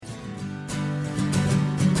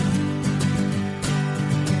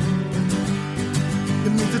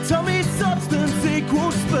substance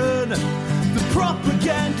equals spin. The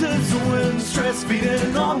propaganda's a win, stress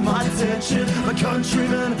feeding on my tension. My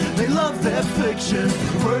countrymen, they love their fiction.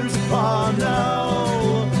 Words are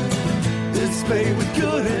now, it's made with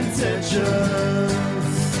good intentions.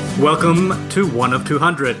 Welcome to One of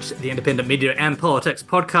 200, the independent media and politics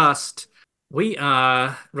podcast. We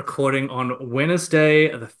are recording on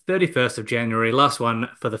Wednesday, the 31st of January, last one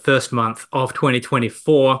for the first month of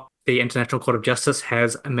 2024. The International Court of Justice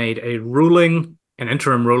has made a ruling, an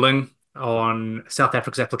interim ruling, on South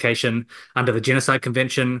Africa's application under the Genocide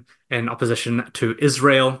Convention in opposition to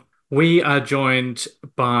Israel. We are joined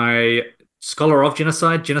by scholar of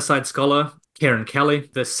genocide scholar, Karen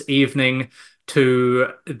Kelly, this evening to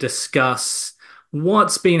discuss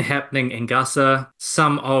what's been happening in Gaza,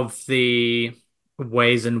 some of the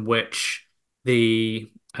ways in which the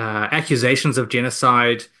accusations of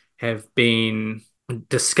genocide have been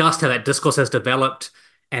discussed, how that discourse has developed,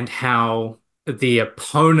 and how the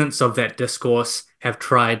opponents of that discourse have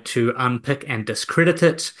tried to unpick and discredit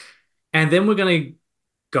it. And then we're going to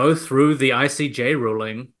go through the ICJ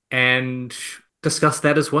ruling and discuss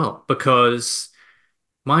that as well, because,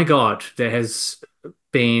 my God, there has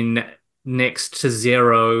been next to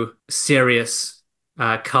zero serious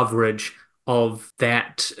coverage of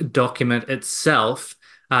that document itself.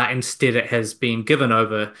 Instead, it has been given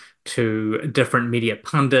over to different media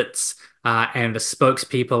pundits and the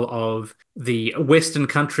spokespeople of the Western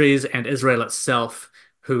countries and Israel itself,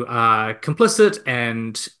 who are complicit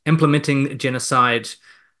and implementing genocide,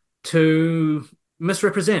 to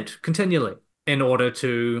misrepresent continually in order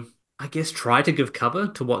to, I guess, try to give cover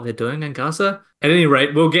to what they're doing in Gaza. At any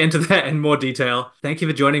rate, we'll get into that in more detail. Thank you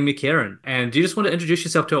for joining me, Karen. And do you just want to introduce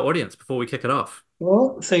yourself to our audience before we kick it off?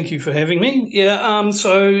 Well, thank you for having me. Yeah,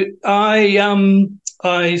 so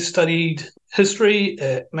I studied history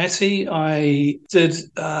at Massey. I did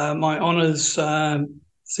my honours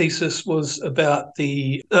thesis was about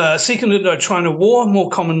the Second Indochina War, more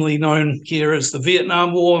commonly known here as the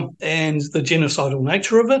Vietnam War, and the genocidal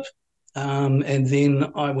nature of it. And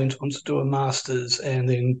then I went on to do a master's, and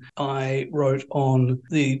then I wrote on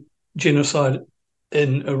the genocide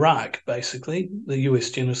in Iraq, basically, the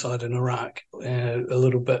US genocide in Iraq, a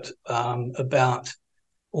little bit about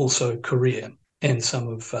also Korea and some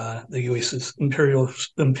of the US's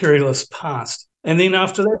imperialist past. And then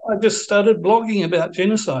after that, I just started blogging about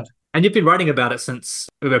genocide. And you've been writing about it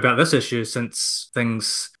about this issue since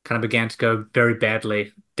things kind of began to go very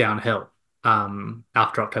badly downhill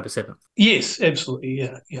after October 7th. Yes, absolutely.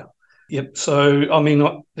 Yeah. Yep. So, I mean,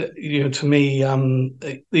 to me,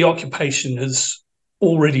 the occupation is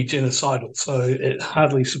already genocidal. So it's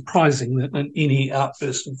hardly surprising that any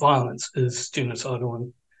outburst of violence is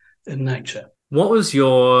genocidal in nature. What was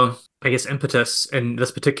your, I guess, impetus in this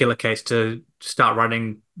particular case to start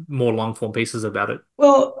writing more long-form pieces about it?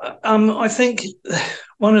 Well, I think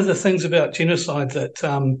one of the things about genocide that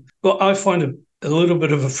I find a little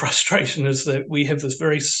bit of a frustration is that we have this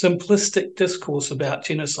very simplistic discourse about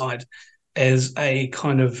genocide as a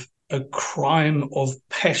kind of a crime of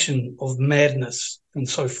passion, of madness, and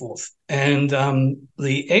so forth. And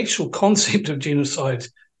the actual concept of genocide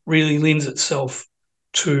really lends itself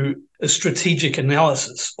to a strategic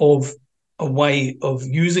analysis of a way of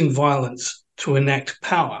using violence to enact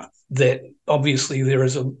power, that obviously there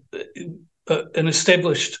is an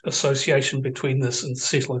established association between this and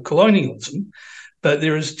settler colonialism, but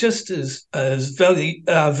there is just as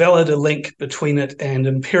valid a link between it and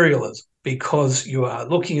imperialism, because you are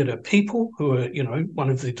looking at a people who are, one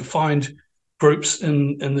of the defined groups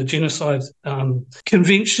in the genocide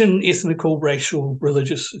convention, ethnical, racial,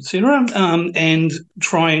 religious, etc., and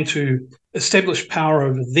trying to establish power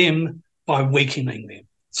over them by weakening them.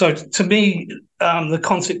 So to me, the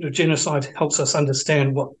concept of genocide helps us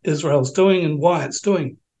understand what Israel's doing and why it's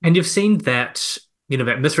doing. And you've seen that,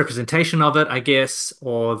 that misrepresentation of it, I guess,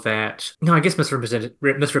 or that, I guess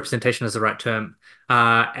misrepresentation is the right term,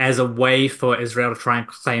 as a way for Israel to try and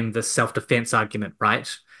claim the self-defense argument, right?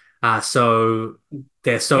 So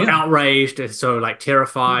they're so outraged, they're so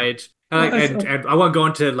terrified, and I won't go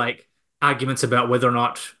into arguments about whether or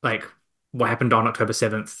not what happened on October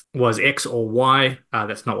 7th was X or Y.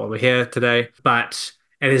 That's not what we're here today, but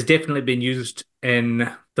it has definitely been used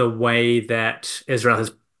in the way that Israel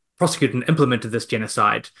has prosecuted and implemented this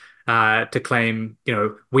genocide to claim,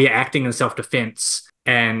 we are acting in self-defense,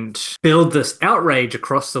 and build this outrage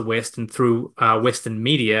across the West and through Western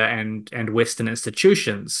media and Western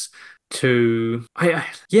institutions to, I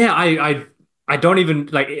don't even,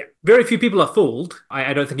 very few people are fooled.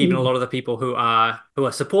 I don't think even a lot of the people who are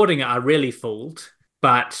supporting it are really fooled,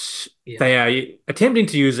 but they are attempting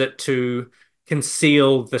to use it to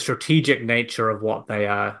conceal the strategic nature of what they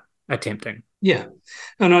are attempting. Yeah.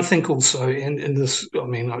 And I think also, and this, I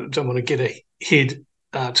mean, I don't want to get ahead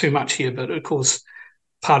too much here, but of course,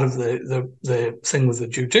 part of the thing with the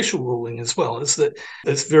judicial ruling as well is that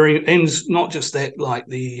it's very, and not just that, like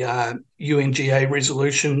the UNGA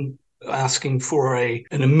resolution asking for an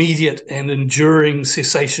immediate and enduring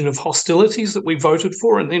cessation of hostilities that we voted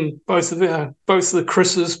for, and then both the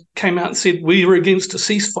Chris's came out and said we were against a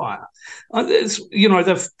ceasefire.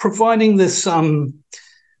 They're providing this.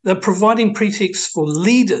 They're providing pretexts for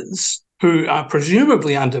leaders who are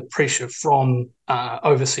presumably under pressure from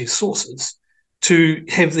overseas sources to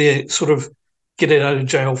have their sort of get out of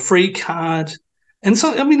jail free card. And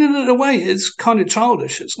so, I mean, in a way, it's kind of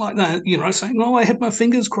childish. It's like that, saying, "Oh, I had my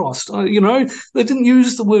fingers crossed." They didn't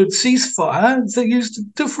use the word ceasefire; they used a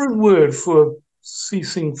different word for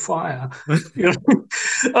ceasing fire.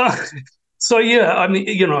 So yeah, I mean,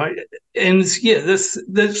 and yeah, this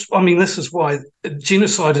is why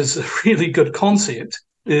genocide is a really good concept,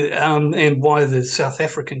 and why the South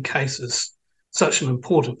African case is such an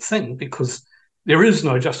important thing, because there is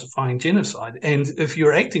no justifying genocide. And if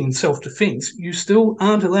you're acting in self-defense, you still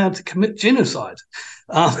aren't allowed to commit genocide.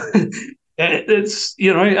 It's,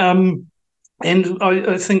 and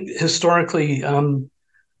I think historically,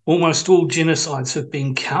 almost all genocides have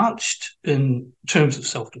been couched in terms of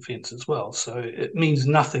self-defense as well. So it means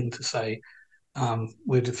nothing to say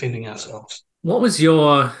we're defending ourselves. What was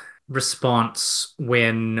your response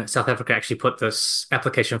when South Africa actually put this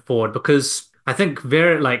application forward? Because I think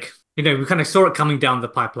we kind of saw it coming down the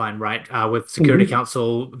pipeline, right? With Security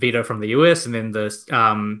Council veto from the US, and then the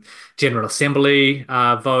General Assembly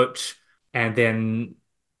vote, and then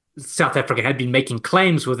South Africa had been making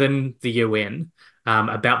claims within the UN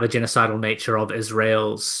about the genocidal nature of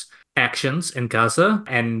Israel's actions in Gaza,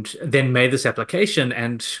 and then made this application.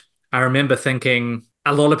 And I remember thinking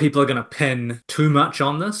a lot of people are going to pin too much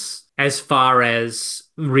on this as far as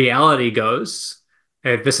reality goes.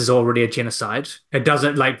 This is already a genocide. It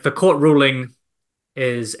doesn't, like, the court ruling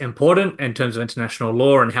is important in terms of international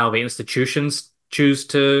law and how the institutions choose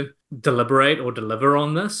to deliberate or deliver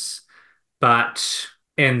on this. But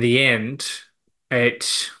in the end,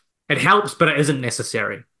 it helps, but it isn't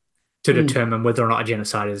necessary to determine whether or not a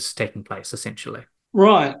genocide is taking place, essentially.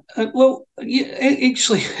 Right. Well, yeah,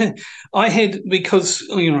 actually, I had, because,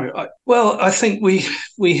 I think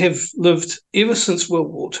we have lived ever since World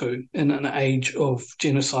War II in an age of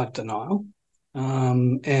genocide denial.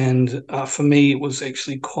 And for me, it was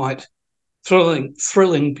actually quite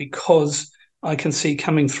thrilling because I can see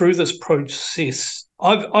coming through this process,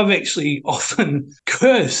 I've actually often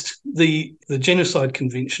cursed the Genocide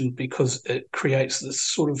Convention because it creates this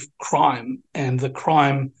sort of crime, and the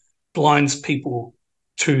crime blinds people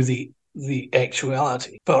to the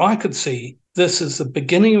actuality. But I could see this as the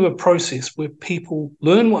beginning of a process where people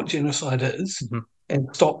learn what genocide is and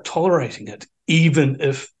stop tolerating it, even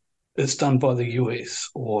if it's done by the US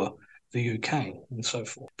or the UK and so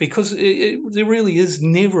forth. Because there really is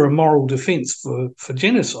never a moral defense for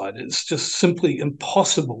genocide. It's just simply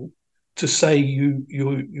impossible to say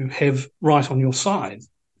you have right on your side,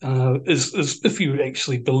 as if you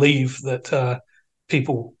actually believe that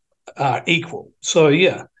people are equal. So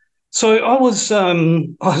yeah, so I was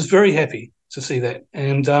very happy to see that,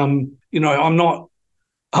 and I'm not,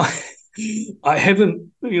 I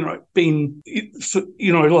haven't been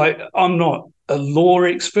I'm not a law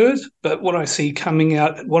expert, but what I've seen coming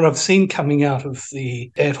out of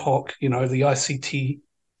the ad hoc, the ICTR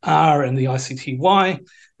and the ICTY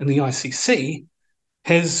and the ICC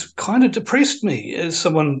has kind of depressed me as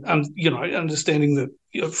someone, understanding that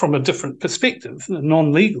from a different perspective, a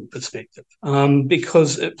non-legal perspective,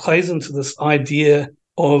 because it plays into this idea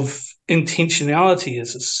of intentionality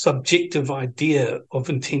as a subjective idea of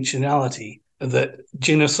intentionality, that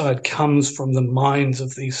genocide comes from the minds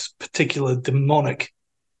of these particular demonic,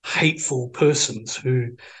 hateful persons who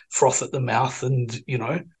froth at the mouth and,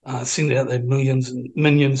 send out their millions and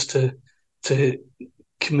minions to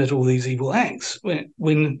commit all these evil acts, when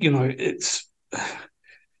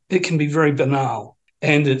it can be very banal.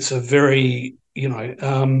 And it's a very,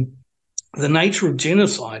 the nature of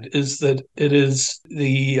genocide is that it is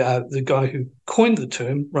the guy who coined the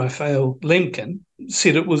term, Raphael Lemkin,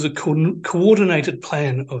 said it was a coordinated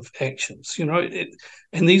plan of actions,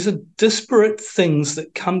 and these are disparate things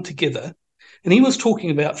that come together. And he was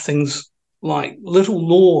talking about things like little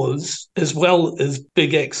laws as well as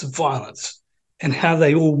big acts of violence, and how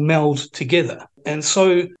they all meld together. And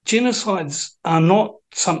so genocides are not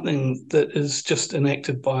something that is just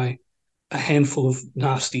enacted by a handful of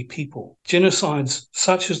nasty people. Genocides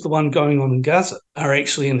such as the one going on in Gaza are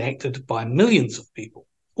actually enacted by millions of people,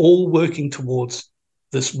 all working towards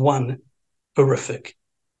this one horrific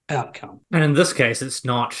outcome. And in this case, it's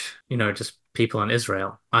not, just people in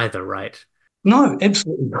Israel either, right? No,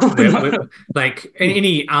 absolutely not. Like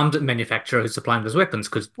any armed manufacturer who's supplying those weapons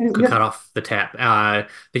could cut off the tap.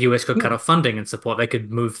 The US could cut off funding and support. They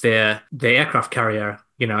could move their aircraft carrier,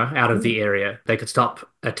 out of the area. They could stop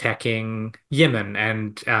attacking Yemen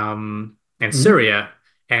and Syria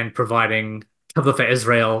and providing cover for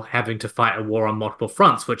Israel having to fight a war on multiple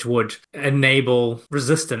fronts, which would enable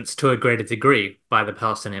resistance to a greater degree by the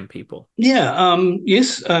Palestinian people. Yeah,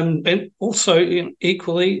 yes, and also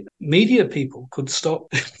equally, media people could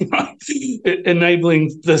stop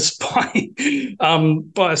enabling this by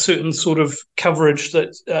a certain sort of coverage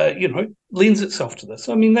that lends itself to this.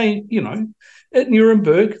 I mean, they at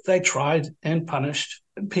Nuremberg they tried and punished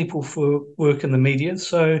people for work in the media,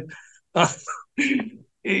 so.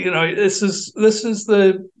 This is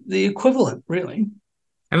the equivalent, really.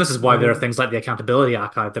 And this is why there are things like the Accountability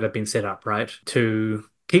Archive that have been set up, right? To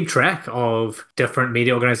keep track of different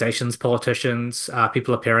media organizations, politicians,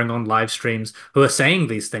 people appearing on live streams who are saying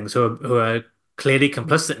these things, who are clearly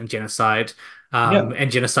complicit in genocide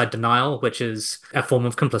and genocide denial, which is a form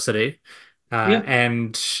of complicity.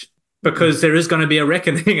 And because there is going to be a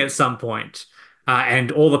reckoning at some point,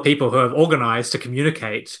 and all the people who have organized to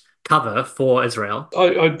communicate cover for Israel.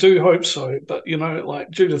 I do hope so, but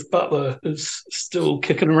like Judith Butler is still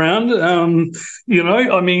kicking around. And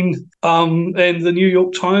the New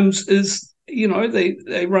York Times is,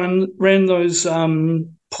 they ran those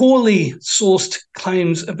poorly sourced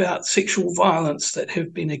claims about sexual violence that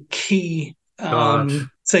have been a key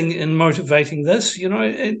thing in motivating this.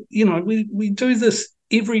 We do this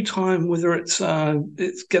every time, whether it's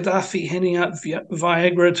Gaddafi handing out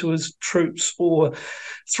Viagra to his troops or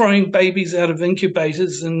throwing babies out of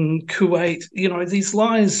incubators in Kuwait. These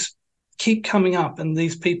lies keep coming up, and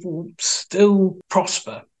these people still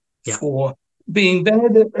prosper for being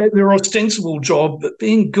bad at their ostensible job, but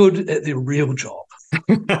being good at their real job.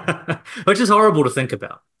 Which is horrible to think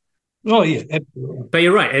about. Oh, yeah, absolutely. But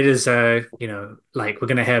you're right. It is, like we're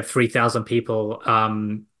going to have 3,000 people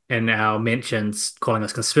in our mentions calling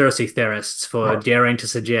us conspiracy theorists for daring to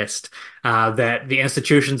suggest that the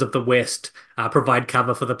institutions of the West provide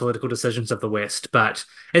cover for the political decisions of the West. But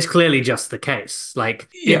it's clearly just the case. Like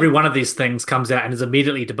every one of these things comes out and is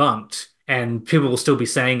immediately debunked, and people will still be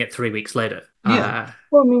saying it 3 weeks later. Yeah.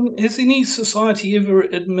 Well, I mean, has any society ever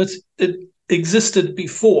existed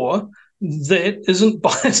before that isn't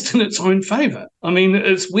biased in its own favor? I mean,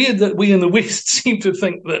 it's weird that we in the West seem to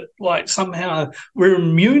think that, like, somehow we're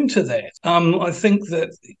immune to that. I think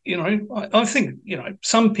that,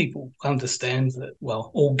 some people understand that,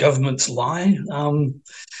 well, all governments lie.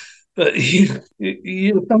 But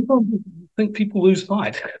sometimes I think people lose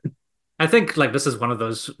sight. I think, like, this is one of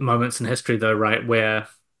those moments in history, though, right, where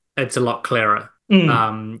it's a lot clearer.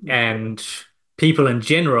 And people in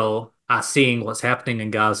general are seeing what's happening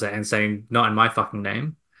in Gaza and saying, not in my fucking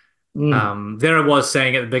name. There I was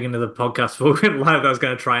saying at the beginning of the podcast before we went live, I was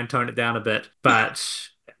going to try and tone it down a bit, but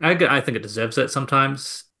I think it deserves it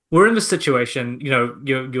sometimes. We're in this situation, you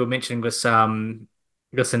were mentioning this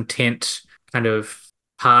intent kind of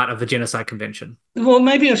part of the Genocide Convention. Well,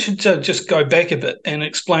 maybe I should just go back a bit and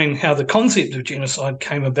explain how the concept of genocide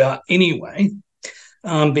came about anyway,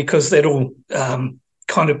 because that all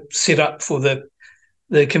kind of set up for the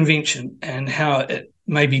convention and how it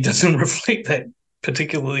maybe doesn't reflect that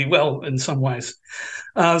particularly well in some ways.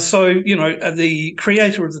 The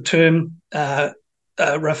creator of the term,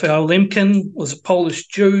 Raphael Lemkin, was a Polish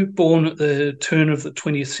Jew born at the turn of the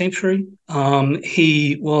 20th century.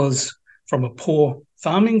 He was from a poor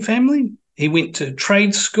farming family. He went to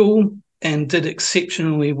trade school and did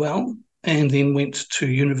exceptionally well, and then went to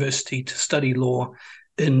university to study law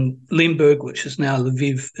in Lemberg, which is now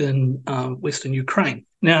Lviv in Western Ukraine.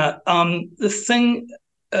 Now, the thing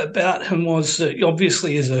about him was that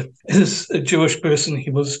obviously as a Jewish person,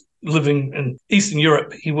 he was living in Eastern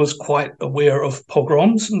Europe. He was quite aware of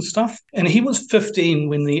pogroms and stuff. And he was 15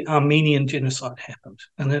 when the Armenian genocide happened,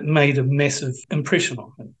 and it made a massive impression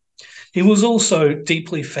on him. He was also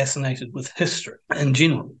deeply fascinated with history in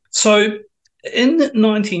general. So in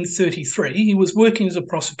 1933, he was working as a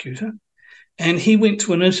prosecutor, and he went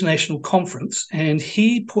to an international conference, and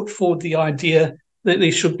he put forward the idea that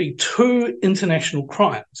there should be 2 international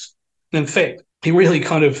crimes. In fact, he really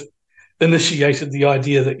kind of initiated the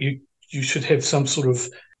idea that you should have some sort of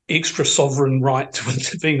extra sovereign right to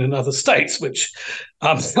intervene in other states, which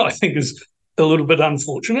I think is a little bit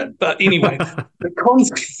unfortunate. But anyway,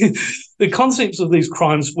 the concepts of these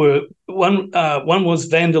crimes were one was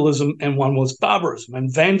vandalism and one was barbarism.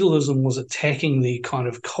 And vandalism was attacking the kind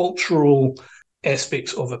of cultural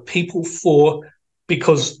aspects of a people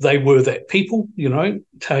because they were that people,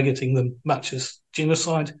 targeting them much as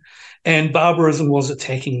genocide. And barbarism was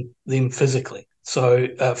attacking them physically, so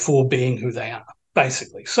for being who they are,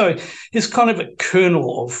 basically. So it's kind of a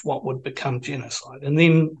kernel of what would become genocide. And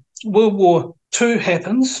then World War II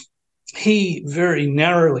happens. He very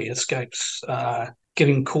narrowly escapes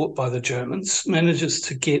getting caught by the Germans, manages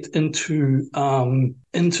to get into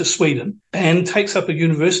Sweden and takes up a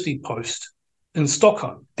university post in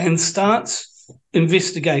Stockholm and starts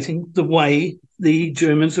investigating the way the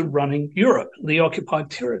Germans are running Europe, the occupied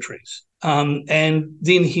territories. And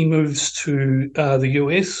then he moves to the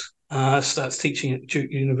US, starts teaching at Duke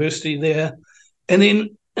University there. And then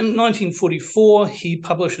in 1944, he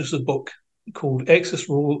publishes a book called Axis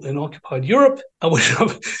Rule in Occupied Europe, which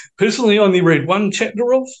I've personally only read one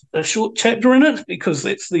chapter of, a short chapter in it, because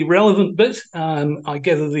that's the relevant bit. I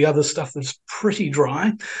gather the other stuff is pretty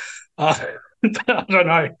dry.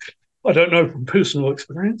 I don't know from personal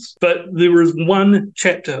experience, but there is one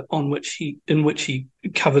chapter in which he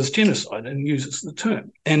covers genocide and uses the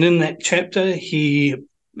term. And in that chapter, he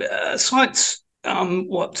cites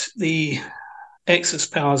what the Axis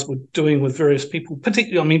powers were doing with various people,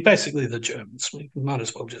 particularly, basically the Germans. We might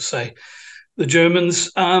as well just say the Germans.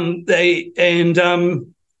 In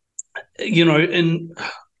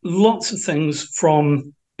lots of things,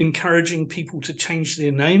 from encouraging people to change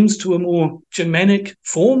their names to a more Germanic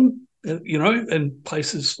form, in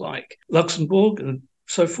places like Luxembourg and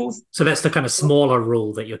so forth. So that's the kind of smaller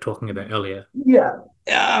rule that you're talking about earlier. Yeah.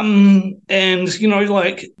 And,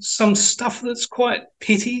 like some stuff that's quite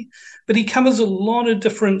petty, but he covers a lot of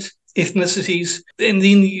different ethnicities. And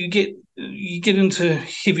then you get into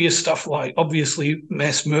heavier stuff like, obviously,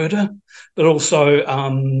 mass murder, but also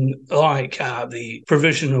the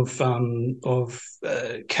provision of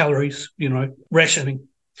calories, rationing,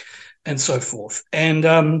 and so forth. And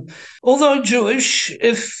although Jewish,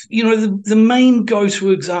 if, the main go-to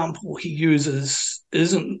example he uses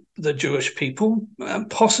isn't the Jewish people,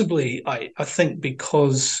 possibly, I think,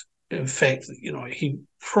 because, in fact,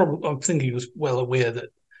 I think he was well aware that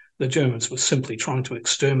the Germans were simply trying to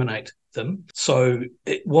exterminate them. So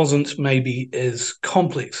it wasn't maybe as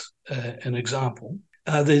complex an example.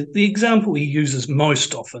 The example he uses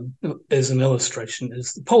most often as an illustration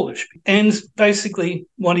is the Polish. And basically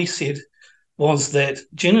what he said was that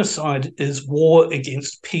genocide is war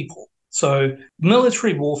against people. So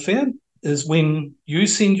military warfare is when you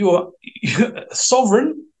send your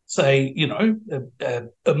sovereign, say,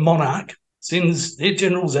 a monarch, sends their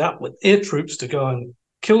generals out with air troops to go and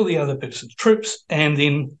kill the other person's troops. And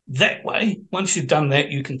then that way, once you've done that,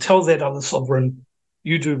 you can tell that other sovereign,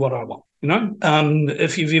 you do what I want.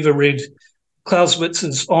 If you've ever read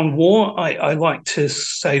Clausewitz's On War, I like to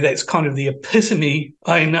say that's kind of the epitome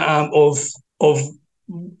of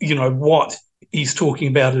what he's talking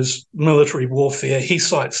about as military warfare. He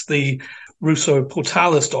cites the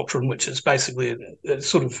Russo-Portalis doctrine, which is basically a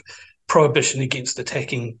sort of prohibition against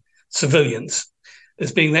attacking civilians,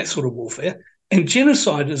 as being that sort of warfare. And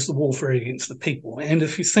genocide is the warfare against the people. And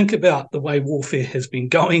if you think about the way warfare has been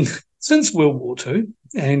going since World War II,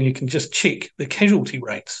 and you can just check the casualty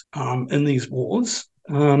rates in these wars,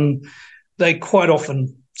 they quite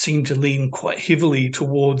often seem to lean quite heavily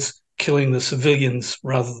towards killing the civilians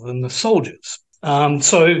rather than the soldiers. And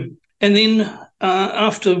then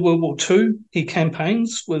after World War II, he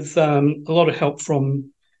campaigns with a lot of help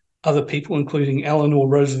from other people, including Eleanor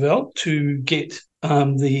Roosevelt, to get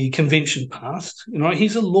the convention passed.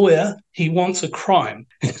 He's a lawyer. He wants a crime.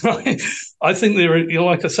 I think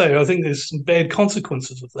I think there's some bad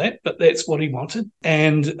consequences of that, but that's what he wanted.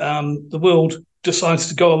 And the world decides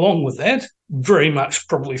to go along with that, very much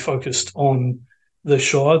probably focused on the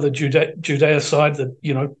Shoah, the Judaicide,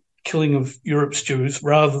 the, killing of Europe's Jews,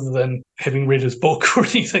 rather than having read his book or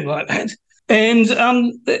anything like that. And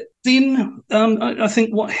then I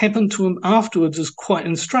think what happened to him afterwards is quite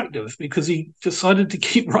instructive, because he decided to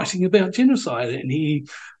keep writing about genocide, and he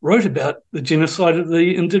wrote about the genocide of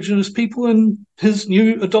the indigenous people in his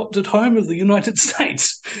new adopted home of the United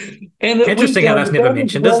States. And interesting how that's never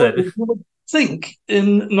mentioned, is it? You would think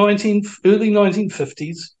in early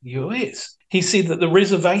 1950s US. He said that the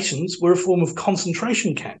reservations were a form of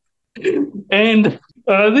concentration camp. And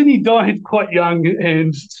then he died quite young,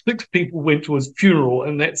 and 6 people went to his funeral,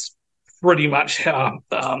 and that's pretty much how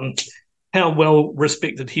well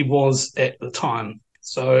respected he was at the time.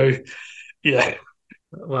 So, yeah.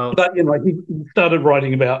 Well, but he started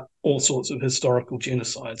writing about all sorts of historical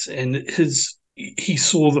genocides, and he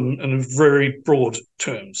saw them in very broad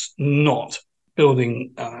terms, not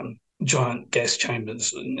building giant gas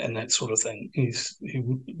chambers and that sort of thing. He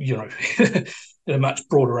had a much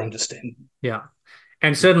broader understanding. Yeah.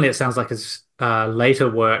 And certainly it sounds like his later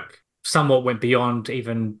work somewhat went beyond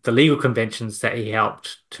even the legal conventions that he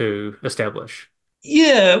helped to establish.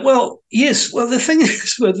 Yeah, well, yes. Well, the thing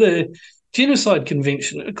is with the Genocide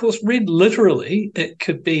Convention, of course, read literally, it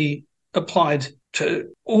could be applied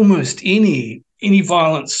to almost any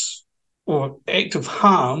violence or act of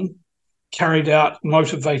harm carried out,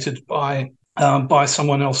 motivated by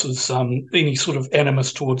someone else's any sort of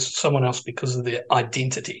animus towards someone else because of their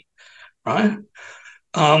identity, right?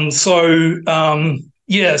 So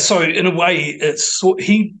in a way,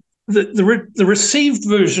 the received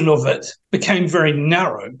version of it became very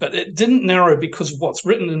narrow, but it didn't narrow because of what's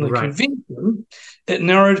written in the convention. It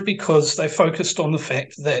narrowed because they focused on the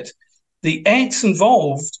fact that the acts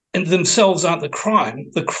involved in themselves aren't the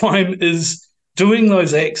crime. The crime is doing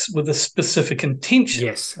those acts with a specific intention.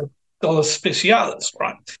 Yes. Dolus specialis,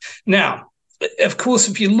 right? Now, of course,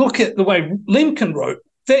 if you look at the way Lemkin wrote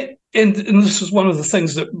that, and this is one of the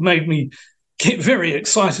things that made me get very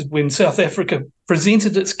excited when South Africa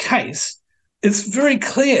presented its case, it's very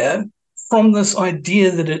clear from this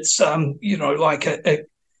idea that it's, like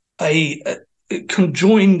a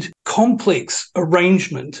conjoined, complex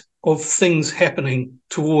arrangement of things happening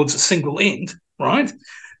towards a single end, right?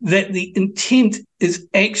 That the intent is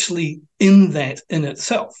actually in that in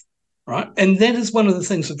itself, right? And that is one of the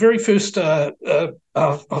things. The very first, I've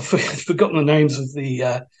forgotten the names of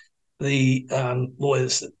the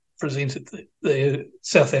lawyers that presented the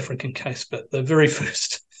South African case, but the very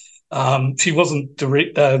first, she wasn't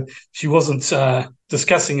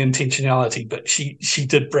discussing intentionality, but she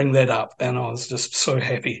did bring that up, and I was just so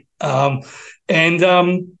happy.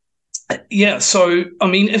 So, I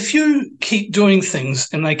mean, if you keep doing things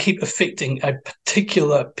and they keep affecting a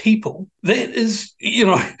particular people, that is,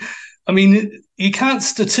 I mean, you can't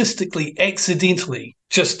statistically accidentally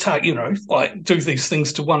just do these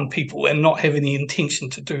things to one people and not have any intention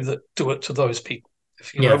to do it to those people.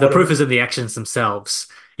 The proof is in the actions themselves.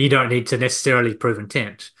 You don't need to necessarily prove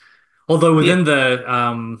intent. Although within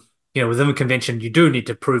within the convention, you do need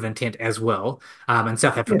to prove intent as well. And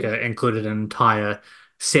South Africa included an entire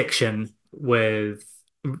section where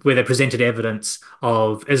they presented evidence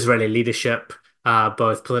of Israeli leadership,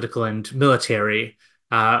 both political and military,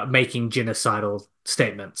 making genocidal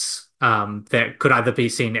statements that could either be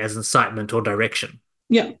seen as incitement or direction.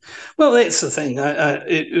 Yeah, well, that's the thing.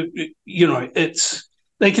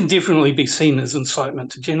 They can definitely be seen as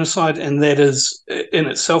incitement to genocide, and that is in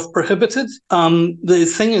itself prohibited. The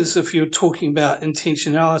thing is, if you're talking about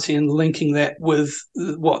intentionality and linking that with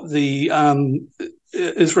what the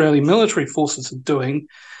Israeli military forces are doing,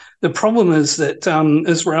 the problem is that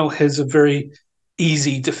Israel has a very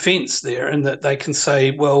easy defense there, in that they can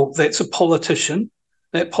say, well, that's a politician.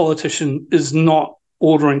 That politician is not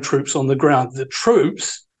ordering troops on the ground. The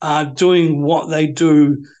troops are doing what they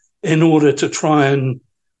do in order to try and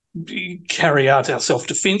carry out our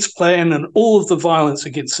self-defense plan, and all of the violence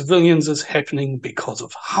against civilians is happening because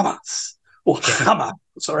of Hamas. Or Hamas,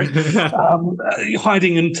 sorry,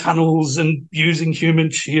 hiding in tunnels and using human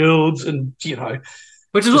shields, and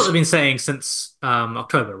which is what they've been saying since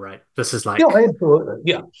October, right? This is like absolutely,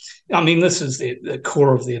 yeah. I mean, this is the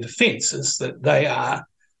core of their defense, is that they are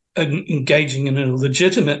engaging in a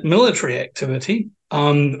legitimate military activity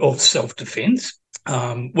of self-defense,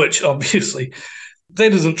 which obviously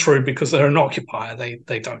that isn't true because they're an occupier. They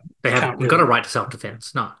haven't got a right to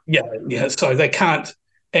self-defense. No. Yeah. So they can't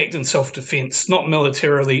act in self-defense, not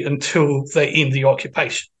militarily, until they end the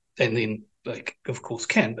occupation, and then they, of course,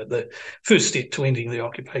 can. But the first step to ending the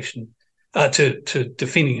occupation, to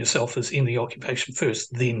defending yourself, is end the occupation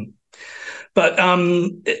first. Then, but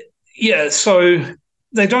so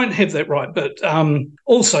they don't have that right. But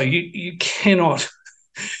also, you cannot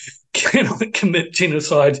commit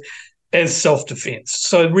genocide as self-defense.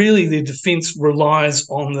 So really, their defense relies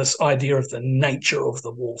on this idea of the nature of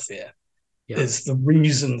the warfare. Is the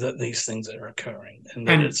reason that these things are occurring, and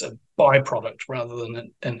that it's a byproduct rather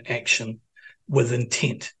than an action with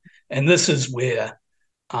intent. And this is where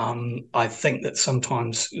I think that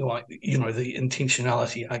sometimes, the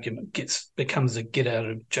intentionality argument becomes a get out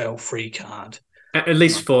of jail free card. At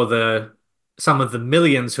least for some of the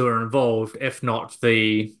millions who are involved, if not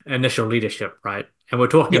the initial leadership, right? And we're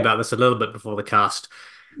talking about this a little bit before the cast.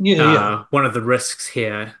 One of the risks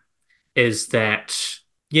here is that,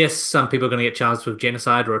 yes, some people are going to get charged with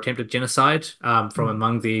genocide or attempted genocide from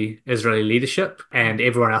among the Israeli leadership, and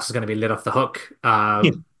everyone else is going to be let off the hook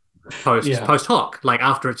Yeah. post hoc, like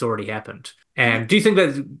after it's already happened. And do you think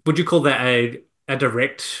would you call that a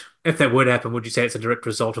direct, if that would happen, would you say it's a direct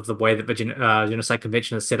result of the way that the Genocide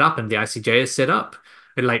Convention is set up and the ICJ is set up?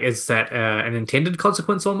 And, like, is that an intended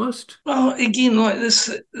consequence almost? Well, again, like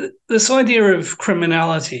this idea of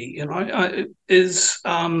criminality, is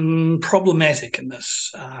problematic in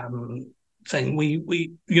this thing.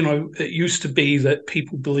 It used to be that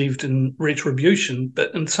people believed in retribution,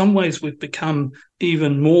 but in some ways we've become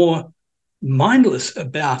even more mindless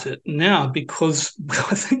about it now because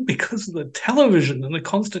I think because of the television and the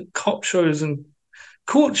constant cop shows and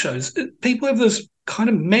court shows, people have this kind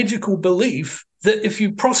of magical belief that if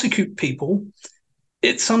you prosecute people,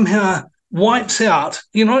 it somehow wipes out,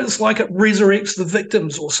 it's like it resurrects the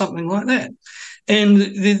victims or something like that. And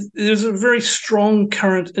there's a very strong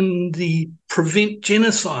current in the prevent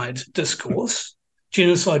genocide discourse,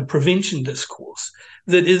 genocide prevention discourse,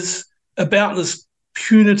 that is about this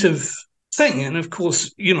punitive thing. And of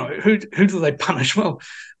course, who do they punish? Well,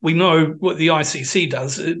 we know what the ICC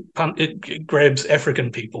does. It grabs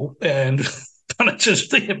African people and punishes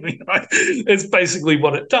them. It's basically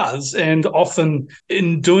what it does. And often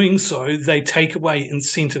in doing so, they take away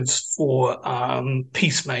incentives for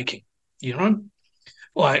peacemaking,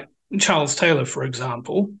 like Charles Taylor, for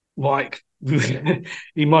example, like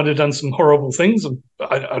he might have done some horrible things.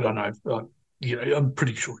 I don't know. I'm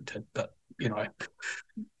pretty sure he did, but,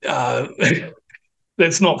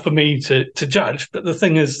 that's not for me to judge. But the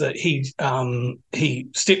thing is that he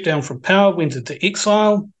stepped down from power, went into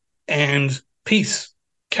exile, and peace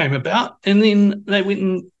came about, and then they went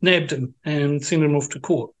and nabbed him and sent him off to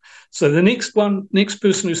court. So the next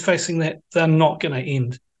person who's facing that, they're not going to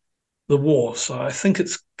end the war. So I think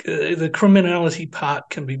it's the criminality part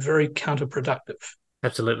can be very counterproductive.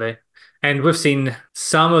 Absolutely. And we've seen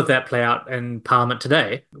some of that play out in Parliament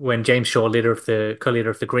today when James Shaw, co-leader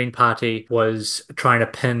of the Green Party, was trying to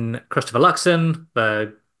pin Christopher Luxon,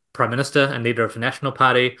 the Prime Minister and leader of the National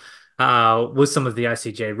Party, with some of the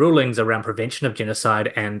ICJ rulings around prevention of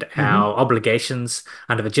genocide and our obligations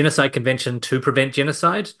under the Genocide Convention to prevent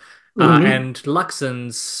genocide. And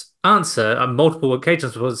Luxon's answer on multiple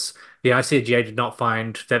occasions was the ICJ did not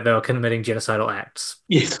find that they were committing genocidal acts.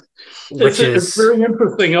 Yes. It's very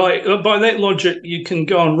interesting. By that logic, you can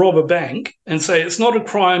go and rob a bank and say it's not a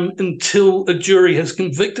crime until a jury has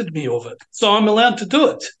convicted me of it. So I'm allowed to do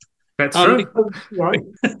it. That's true. Because,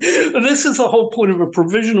 this is the whole point of a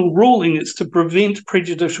provisional ruling. It's to prevent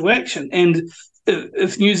prejudicial action. And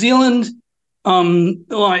if New Zealand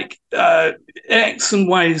acts in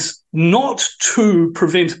ways not to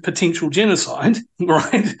prevent potential genocide,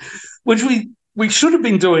 right, which we should have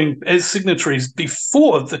been doing as signatories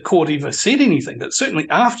before the court ever said anything, but certainly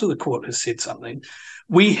after the court has said something,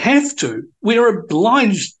 we're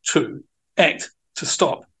obliged to act to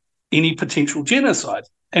stop any potential genocide.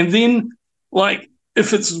 And then,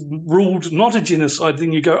 if it's ruled not a genocide,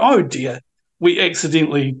 then you go, oh dear, we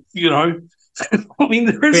accidentally, we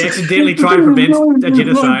accidentally try to prevent a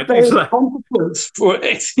genocide. For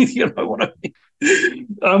what I mean.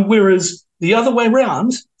 Whereas the other way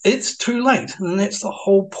around, it's too late. And that's the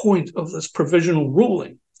whole point of this provisional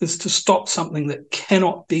ruling, is to stop something that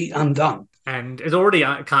cannot be undone. And it already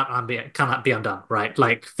cannot be undone, right?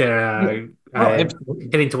 Like they're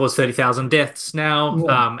heading towards 30,000 deaths now.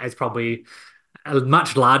 Yeah. It's probably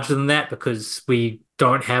much larger than that because we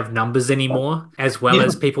don't have numbers anymore, as well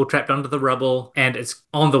as people trapped under the rubble. And it's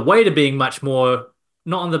on the way to being much more,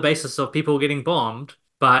 not on the basis of people getting bombed,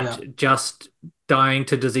 but just dying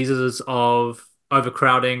to diseases of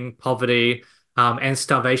overcrowding, poverty, and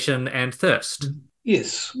starvation and thirst.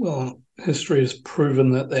 Yes, well, history has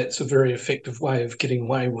proven that that's a very effective way of getting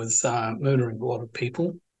away with murdering a lot of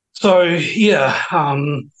people. So,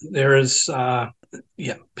 there is,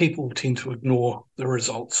 people tend to ignore the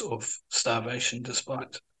results of starvation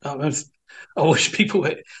despite. I wish people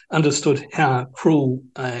had understood how cruel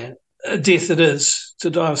a death it is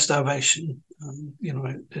to die of starvation.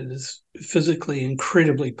 It is physically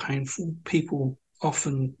incredibly painful. People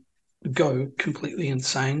often go completely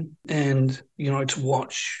insane, and to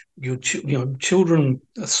watch your children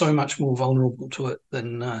are so much more vulnerable to it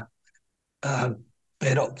than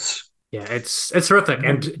adults. Yeah, it's horrific,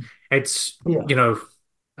 and it's a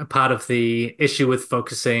part of the issue with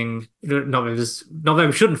focusing. Not that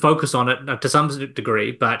we shouldn't focus on it to some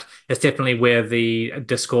degree, but it's definitely where the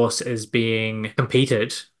discourse is being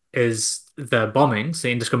competed is the bombings,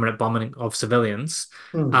 the indiscriminate bombing of civilians.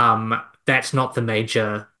 That's not the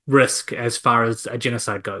major risk as far as a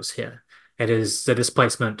genocide goes here. It is the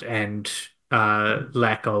displacement and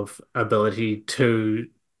lack of ability to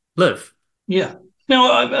live. Yeah. Now,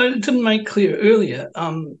 I didn't make clear earlier,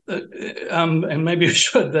 and maybe I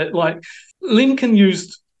should, that like Lincoln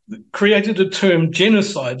created a term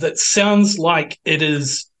genocide that sounds like it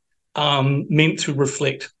is meant to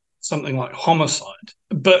reflect something like homicide.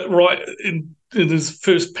 But right in his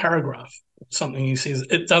first paragraph, something he says,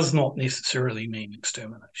 it does not necessarily mean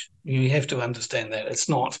extermination. You have to understand that. It's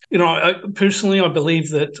not. Personally, I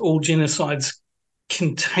believe that all genocides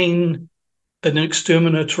contain an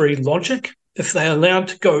exterminatory logic if they're allowed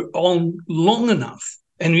to go on long enough.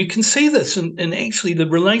 And you can see this in actually the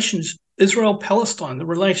relations, Israel-Palestine, the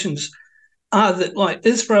relations are that like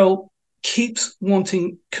Israel keeps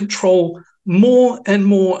wanting control more and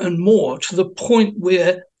more and more to the point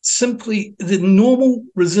where simply the normal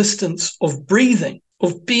resistance of breathing,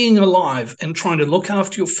 of being alive and trying to look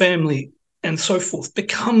after your family and so forth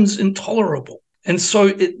becomes intolerable. And so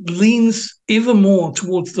it leans ever more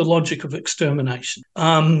towards the logic of extermination.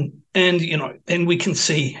 And we can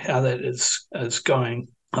see how that is going.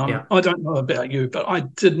 I don't know about you, but I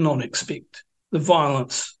did not expect the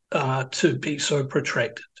violence to be so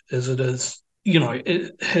protracted as it is.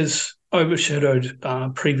 It has overshadowed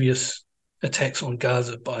previous attacks on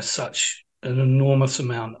Gaza by such an enormous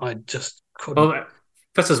amount. I just couldn't. Well,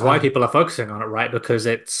 this is why people are focusing on it, right? Because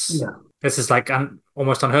this is like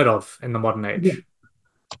almost unheard of in the modern age. Yeah.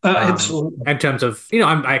 Absolutely. In terms of,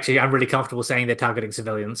 I'm really comfortable saying they're targeting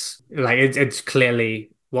civilians. Like it's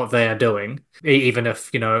clearly what they are doing, even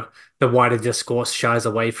if, the wider discourse shies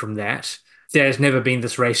away from that. There's never been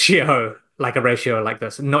this ratio like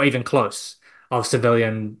this, not even close, of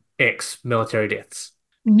civilian military deaths.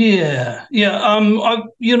 Yeah. I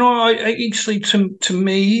actually, to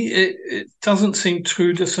me, it doesn't seem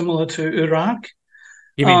too dissimilar to Iraq.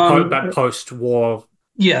 You mean post-war?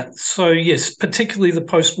 Yeah. So yes, particularly the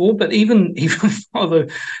post-war, but even while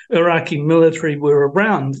the Iraqi military were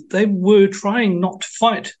around, they were trying not to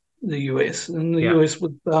fight the US, and the US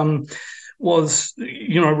was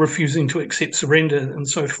refusing to accept surrender and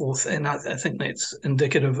so forth. And I think that's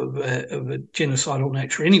indicative of a genocidal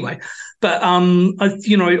nature anyway. But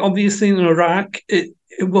obviously in Iraq, it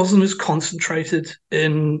wasn't as concentrated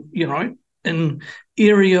in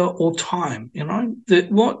area or time. That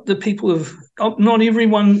what the people have. Not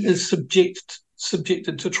everyone is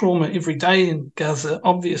subjected to trauma every day in Gaza,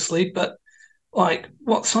 obviously, but like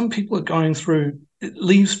what some people are going through, it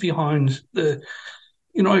leaves behind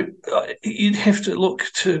you'd have to look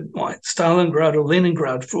to like Stalingrad or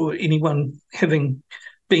Leningrad for anyone having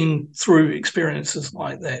been through experiences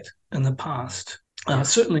like that in the past.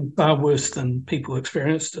 Certainly far worse than people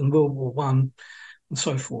experienced in World War One and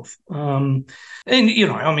so forth. Obviously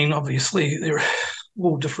there are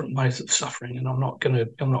all different ways of suffering, and I'm not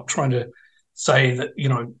trying to say that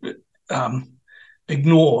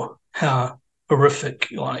ignore how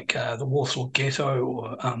horrific like the Warsaw Ghetto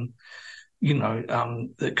or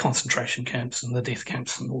the concentration camps and the death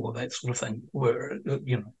camps and all of that sort of thing were,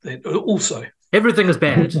 that also. Everything is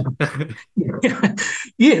bad.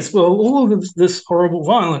 Yes, well, all of this horrible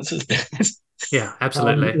violence is bad. Yeah,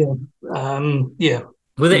 absolutely.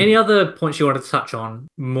 Were there any other points you wanted to touch on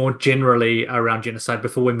more generally around genocide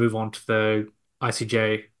before we move on to the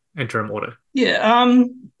ICJ interim order? I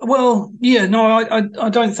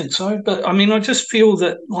don't think so. But I just feel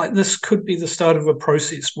that like this could be the start of a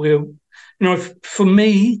process where, for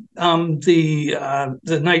me,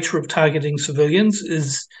 the nature of targeting civilians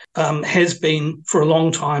has been for a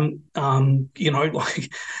long time. When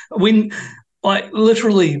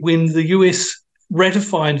the US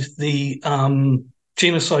ratified the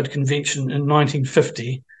Genocide Convention in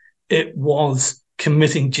 1950, it was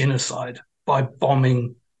committing genocide by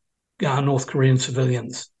bombing North Korean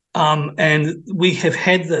civilians. And we have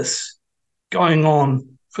had this going on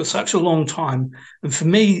for such a long time. And for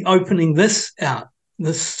me, opening this out,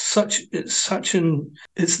 it's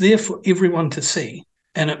there for everyone to see.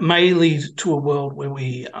 And it may lead to a world where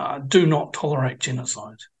we do not tolerate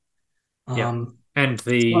genocide. And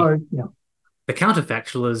the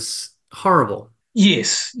counterfactual is horrible.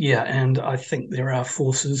 Yes, and I think there are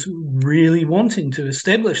forces really wanting to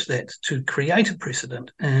establish that, to create a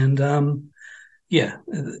precedent, and that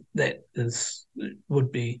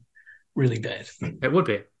would be really bad. It would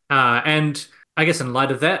be, and I guess in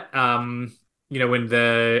light of that, when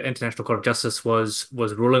the International Court of Justice was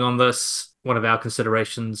ruling on this, one of our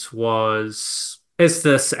considerations was: is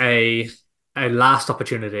this a last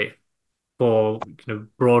opportunity for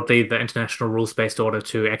broadly the international rules-based order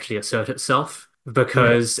to actually assert itself?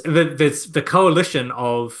 Because the coalition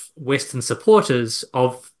of Western supporters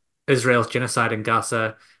of Israel's genocide in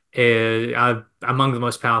Gaza are among the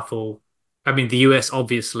most powerful I mean, the US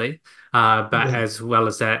obviously, but Yeah. as well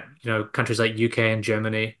as that, countries like UK and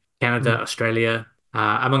Germany, Canada, Mm. Australia,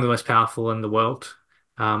 among the most powerful in the world,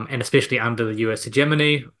 and especially under the US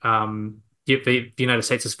hegemony. The United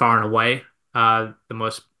States is far and away the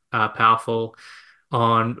most powerful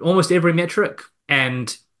on almost every metric.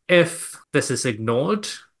 And if this is ignored,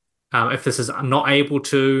 if this is not able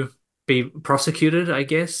to be prosecuted, I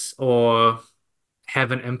guess, or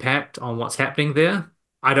have an impact on what's happening there,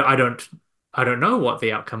 I don't, I don't, I don't know what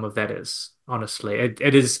the outcome of that is. Honestly, it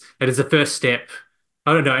is a first step.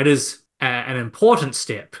 I don't know. It is an important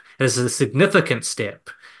step. It is a significant step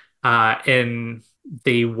in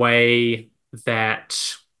the way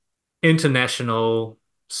that international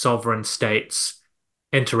sovereign states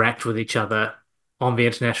interact with each other on the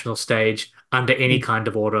international stage under any Mm. kind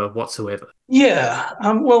of order whatsoever. Yeah.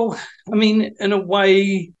 Well, I mean, in a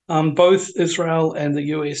way, both Israel and the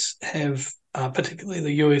US have, particularly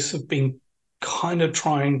the US, have been kind of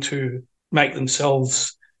trying to make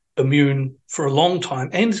themselves immune for a long time,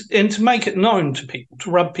 and to make it known to people,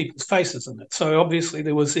 to rub people's faces in it. So obviously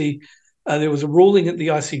there was a ruling at the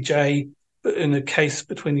ICJ in a case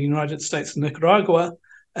between the United States and Nicaragua,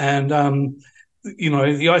 and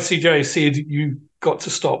the ICJ said you got to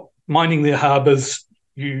stop mining their harbors,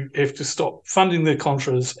 you have to stop funding their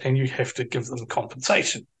contras, and you have to give them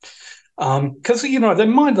compensation. Because they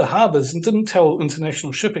mined the harbors and didn't tell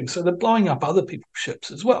international shipping, so they're blowing up other people's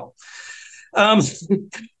ships as well. Um,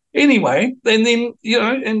 anyway, and then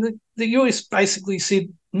and the US basically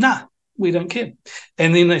said, "Nah, we don't care."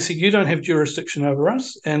 And then they said, "You don't have jurisdiction over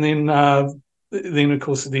us." And then of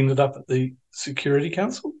course it ended up at the Security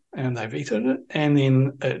Council, and they vetoed it. And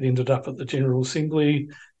then it ended up at the General Assembly.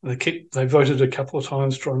 They voted a couple of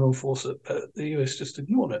times trying to enforce it, but the US just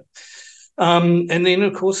ignored it. And then,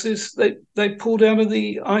 of course, they pulled out of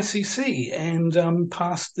the ICC and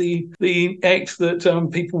passed the act that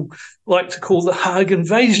people like to call the Hague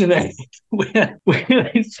Invasion Act, where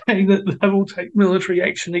they say that they will take military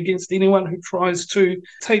action against anyone who tries to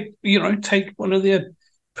take one of their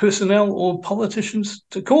personnel or politicians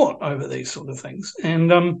to court over these sort of things.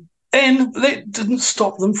 And that didn't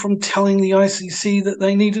stop them from telling the ICC that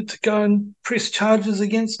they needed to go and press charges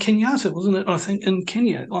against Kenyatta, wasn't it? I think in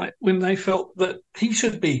Kenya, like when they felt that he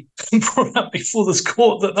should be brought up before this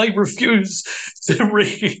court that they refuse to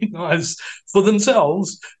recognise for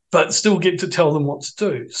themselves, but still get to tell them what to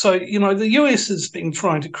do. So, the US has been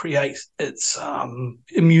trying to create its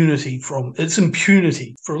impunity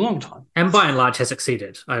for a long time. And by and large has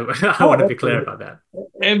succeeded. I want to be clear about that.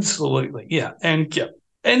 Absolutely, yeah.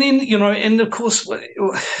 And then, and of course,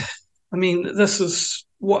 I mean, this is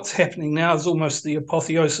what's happening now is almost the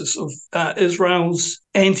apotheosis of Israel's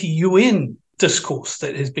anti-UN discourse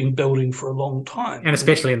that has been building for a long time. And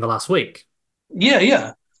especially in the last week.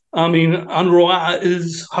 Yeah. I mean, UNRWA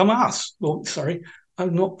is Hamas. Oh, sorry,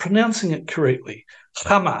 I'm not pronouncing it correctly.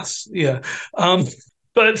 Hamas, yeah.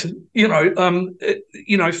 But,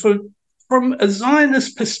 from a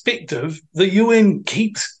Zionist perspective, the UN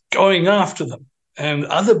keeps going after them. And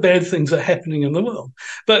other bad things are happening in the world,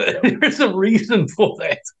 but there is a reason for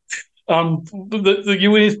that.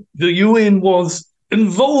 The UN was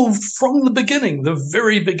involved from the beginning, the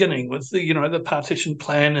very beginning, with the partition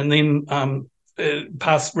plan, and then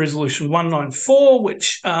passed Resolution 194,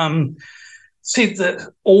 which said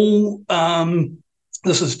that all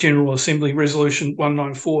this is General Assembly Resolution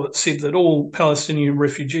 194. It said that all Palestinian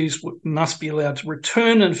refugees must be allowed to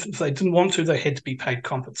return, and if they didn't want to, they had to be paid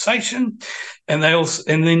compensation. And they voted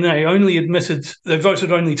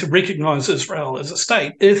only to recognise Israel as a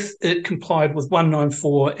state if it complied with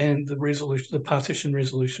 194 and the partition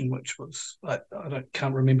resolution, which was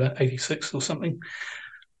can't remember, 86 or something.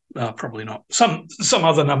 Probably not. Some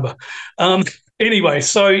other number. Anyway,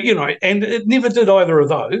 so and it never did either of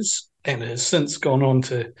those, and has since gone on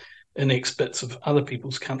to annex bits of other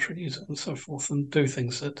people's countries and so forth, and do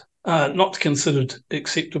things that are not considered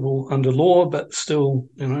acceptable under law, but still,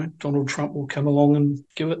 Donald Trump will come along and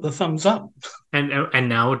give it the thumbs up. And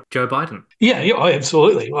now Joe Biden. Yeah,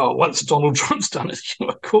 absolutely. Well, once Donald Trump's done it,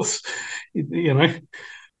 of course, yeah.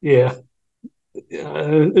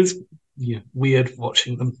 It's weird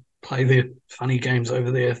watching them play their funny games over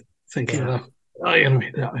there, thinking I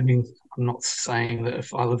mean, I'm not saying that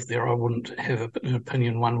if I lived there, I wouldn't have an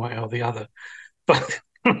opinion one way or the other, but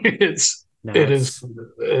it is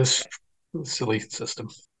a silly system.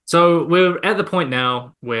 So we're at the point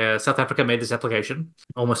now where South Africa made this application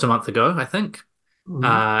almost a month ago, I think.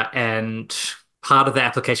 Mm-hmm. And part of the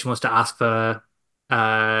application was to ask for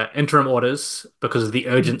interim orders because of the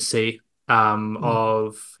urgency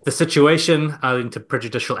of the situation into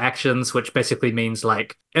prejudicial actions, which basically means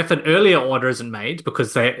like if an earlier order isn't made,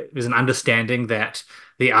 because there's an understanding that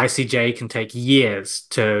the ICJ can take years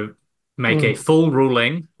to make a full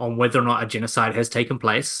ruling on whether or not a genocide has taken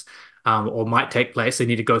place. Or might take place. They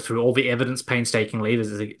need to go through all the evidence painstakingly.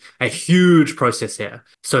 There's a huge process here.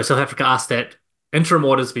 So South Africa asked that interim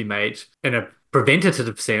orders be made in a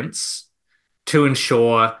preventative sense to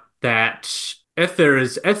ensure that if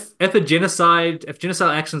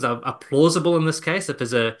genocidal actions are plausible in this case,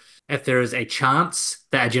 if there is a chance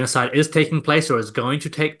that a genocide is taking place or is going to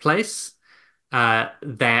take place,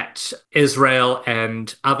 that Israel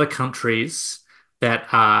and other countries that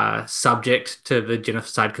are subject to the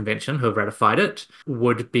Genocide Convention, who have ratified it,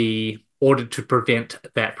 would be ordered to prevent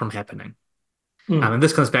that from happening. And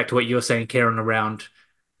this comes back to what you were saying, Karen, around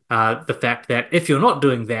the fact that if you're not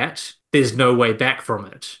doing that, there's no way back from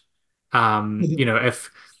it.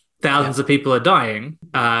 If thousands of people are dying,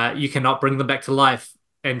 you cannot bring them back to life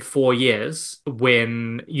in 4 years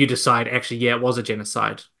when you decide, actually, yeah, it was a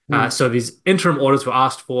genocide. So these interim orders were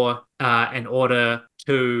asked for in order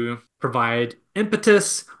to provide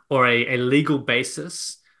impetus or a legal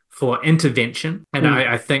basis for intervention. And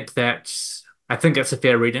I think that's a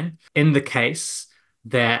fair reading in the case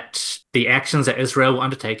that the actions that Israel were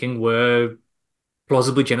undertaking were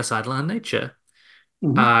plausibly genocidal in nature.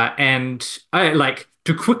 And I like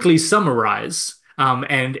to quickly summarize,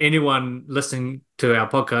 and anyone listening to our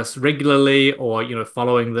podcast regularly or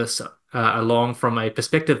following this along from a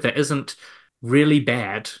perspective that isn't really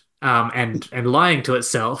bad and lying to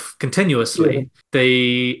itself continuously,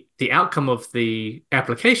 the outcome of the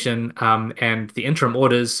application and the interim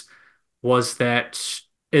orders was that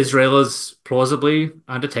Israel is plausibly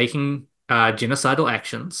undertaking genocidal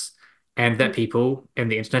actions, and that people in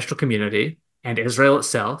the international community and Israel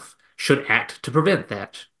itself should act to prevent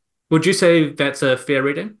that. Would you say that's a fair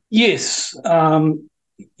reading? Yes.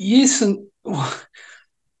 Yes, and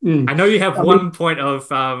I know you have one point of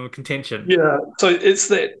contention. Yeah, so it's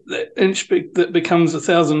that inch that becomes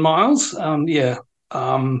 1,000 miles.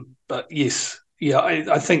 But yes,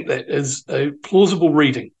 I think that is a plausible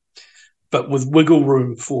reading, but with wiggle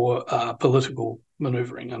room for political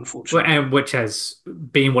maneuvering, unfortunately. And which has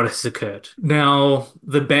been what has occurred. Now,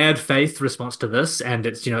 the bad faith response to this, and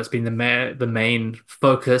it's been the main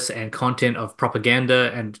focus and content of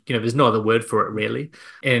propaganda, and there's no other word for it really,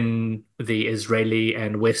 in the Israeli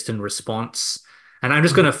and Western response. And I'm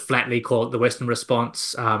just going to flatly call it the Western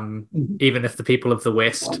response, even if the people of the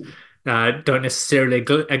West don't necessarily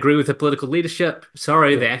agree with the political leadership.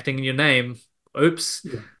 Sorry, they're acting in your name. Oops.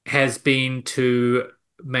 Has been to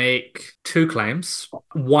make two claims.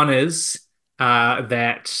 One is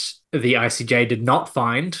that the ICJ did not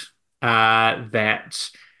find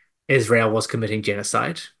that Israel was committing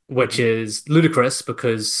genocide, which is ludicrous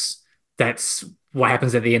because that's what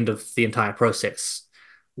happens at the end of the entire process.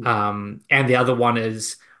 And the other one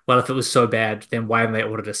is, well, if it was so bad, then why haven't they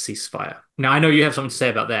ordered a ceasefire? Now, I know you have something to say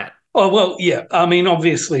about that. Oh, well, yeah. I mean,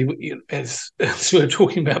 obviously, as we were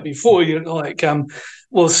talking about before,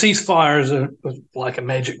 ceasefire is like a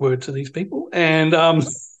magic word to these people. And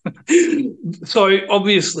so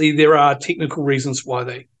obviously there are technical reasons why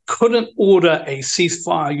they couldn't order a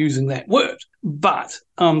ceasefire using that word. But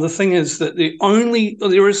the thing is that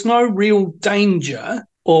there is no real danger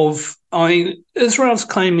of, Israel's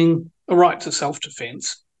claiming a right to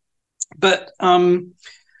self-defense, but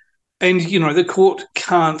the court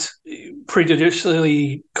can't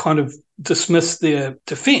prejudicially kind of dismiss their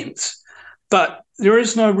defense, but there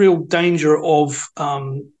is no real danger of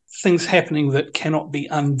things happening that cannot be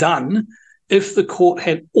undone if the court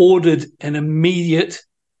had ordered an immediate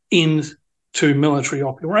end to military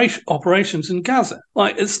operations in Gaza.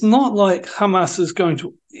 Like, it's not like Hamas is going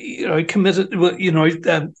to, commit it,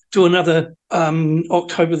 do another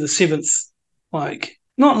October the 7th, like,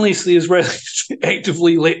 not unless the Israelis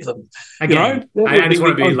actively let them. Again, I just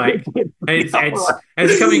want to be like, it's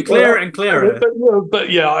becoming clearer and clearer. Again.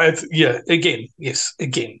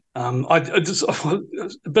 I just, a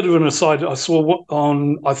bit of an aside, I saw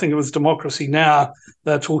on, I think it was Democracy Now!,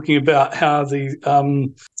 they're talking about how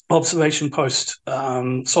the observation post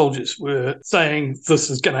soldiers were saying this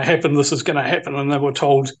is going to happen, and they were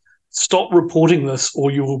told, stop reporting this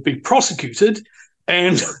or you will be prosecuted.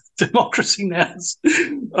 And Democracy Now's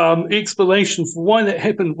explanation for why that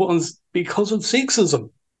happened was because of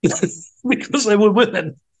sexism, because they were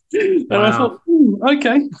women. And wow. I thought,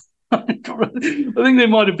 okay. I think there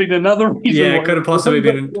might have been another reason. Yeah, it could have possibly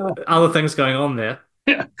been other things going on there.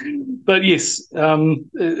 Yeah, but yes,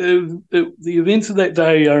 the events of that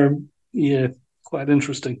day are, quite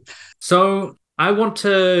interesting. So I want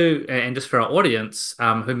to, and just for our audience,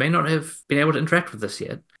 who may not have been able to interact with this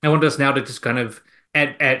yet, I want us now to just kind of,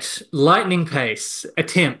 at lightning pace,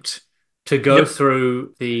 attempt to go Yep.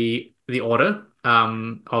 through the order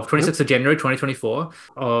of Yep. 26th of January 2024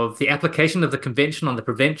 of the application of the Convention on the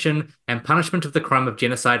Prevention and Punishment of the Crime of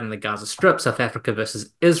Genocide in the Gaza Strip, South Africa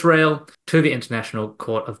versus Israel, to the International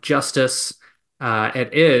Court of Justice.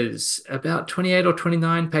 It is about 28 or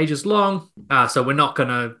 29 pages long, so we're not going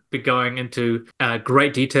to be going into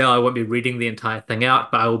great detail. I won't be reading the entire thing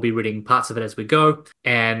out, but I will be reading parts of it as we go,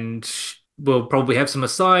 and we'll probably have some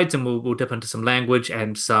asides, and we'll dip into some language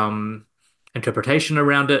and some interpretation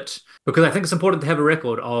around it, because I think it's important to have a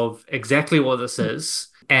record of exactly what this is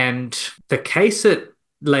and the case it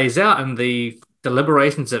lays out and the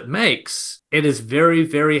deliberations it makes. It is very,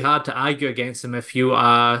 very hard to argue against them if you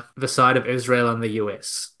are the side of Israel and the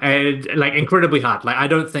US. And like incredibly hard. Like I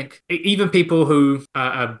don't think even people who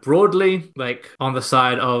are broadly like on the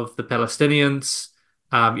side of the Palestinians,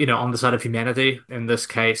 on the side of humanity in this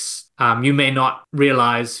case, you may not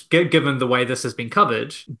realize, given the way this has been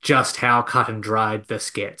covered, just how cut and dried this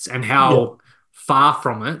gets and Yeah. how far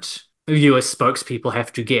from it US spokespeople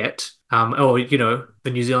have to get, or, the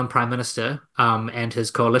New Zealand Prime Minister and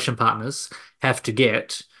his coalition partners have to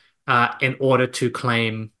get in order to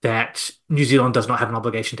claim that New Zealand does not have an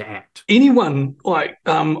obligation to act. Anyone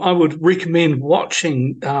I would recommend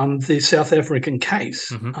watching the South African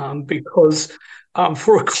case because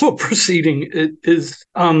for a court proceeding, it is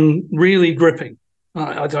really gripping.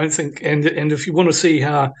 I don't think, and if you want to see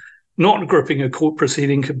how not gripping a court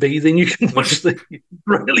proceeding could be, then you can watch the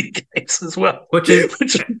Israeli case as well, which I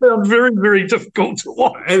found very, very difficult to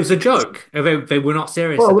watch. It was a joke. They were not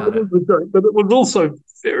serious about it. Was a joke, but it was also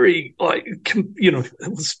very, it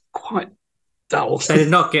was quite dull. They did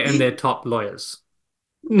not get in their top lawyers.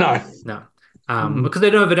 No. Because they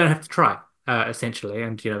don't have to try, essentially,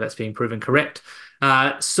 and that's being proven correct.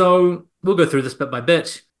 So we'll go through this bit by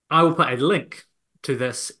bit. I will put a link to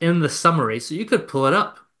this in the summary, so you could pull it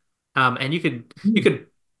up. And you could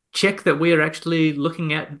check that we are actually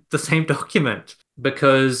looking at the same document,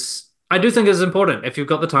 because I do think it's important if you've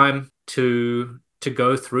got the time to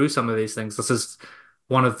go through some of these things. This is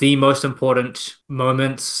one of the most important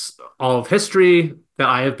moments of history that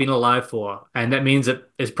I have been alive for, and that means it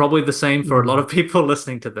is probably the same for a lot of people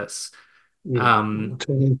listening to this.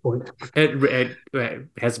 Turning point. It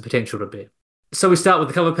has the potential to be. So we start with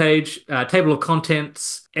the cover page, table of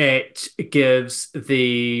contents. It gives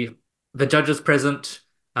the judges present,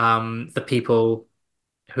 the people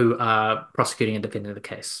who are prosecuting and defending the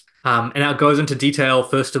case. And it goes into detail,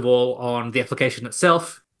 first of all, on the application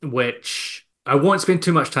itself, which I won't spend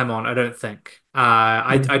too much time on, I don't think.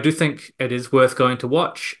 I do think it is worth going to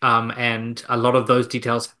watch, and a lot of those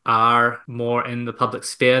details are more in the public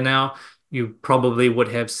sphere now. You probably would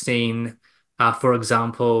have seen, for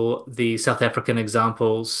example, the South African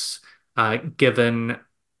examples given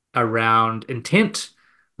around intent,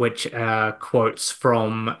 which quotes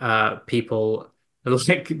from people like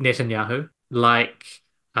Netanyahu, like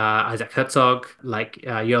Isaac Herzog, like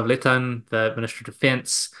Yoav Litan, the Minister of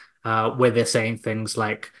Defense, where they're saying things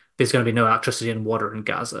like, there's going to be no electricity and water in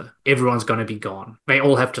Gaza. Everyone's going to be gone. They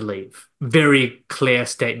all have to leave. Very clear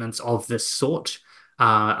statements of this sort,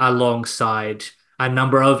 alongside a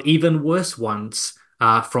number of even worse ones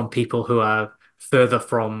from people who are further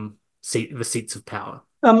from the seats of power.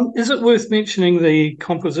 Is it worth mentioning the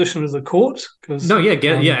composition of the court? No,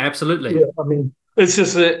 absolutely. Yeah,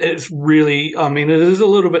 it's really, it is a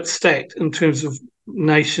little bit stacked in terms of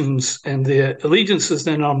nations and their allegiances.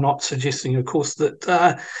 Then I'm not suggesting, of course, that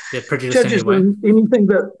judges are anything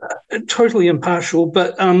but totally impartial,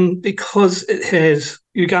 but because it has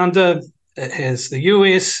Uganda, it has the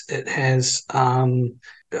US, it has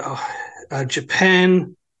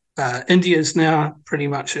Japan, India's now pretty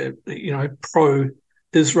much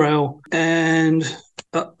pro-Israel, and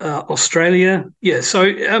Australia. Yeah, so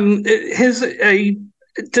it has a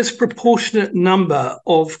disproportionate number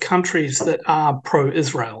of countries that are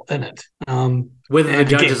pro-Israel in it. Whether the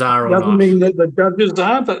judges are or not. Doesn't mean that the judges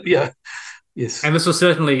are, but yeah. Yes. And this was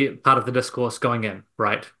certainly part of the discourse going in,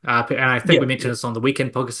 right? And I think we mentioned this on the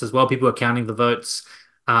weekend podcast as well. People were counting the votes.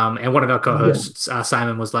 And one of our co-hosts,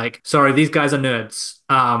 Simon, was like, sorry, these guys are nerds.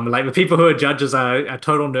 Like the people who are judges are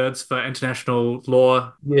total nerds for international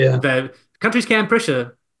law. Yeah. The countries can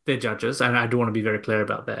pressure their judges, and I do want to be very clear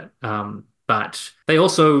about that. But they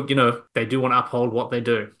also, they do want to uphold what they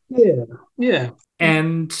do. Yeah, yeah.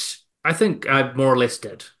 And I think I more or less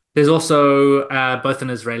did. There's also both an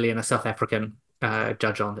Israeli and a South African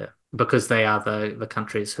judge on there, because they are the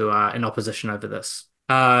countries who are in opposition over this.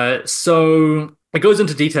 So it goes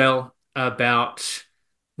into detail about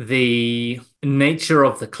the nature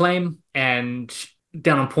of the claim, and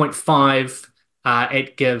down on point 5,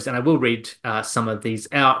 it gives, and I will read some of these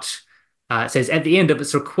out. It says, at the end of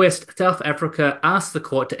its request, South Africa asked the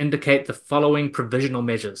court to indicate the following provisional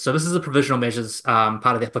measures. So this is the provisional measures part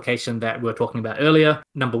of the application that we were talking about earlier.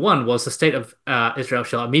 Number 1 was the state of Israel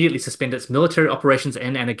shall immediately suspend its military operations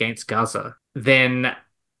in and against Gaza. Then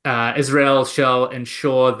Israel shall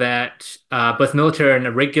ensure that both military and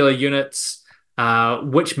irregular units,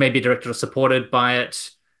 which may be directed or supported by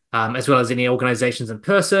it, as well as any organizations and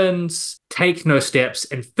persons, take no steps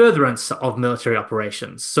in furtherance of military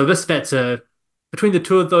operations. So between the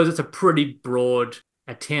two of those, it's a pretty broad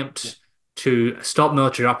attempt to stop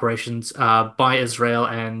military operations by Israel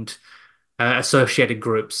and associated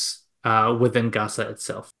groups within Gaza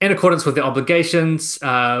itself. In accordance with the obligations,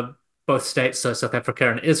 both states, so South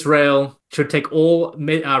Africa and Israel, should take all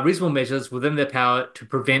reasonable measures within their power to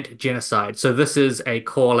prevent genocide. So this is a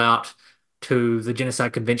call out to the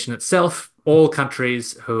Genocide Convention itself. All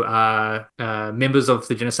countries who are members of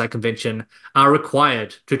the Genocide Convention are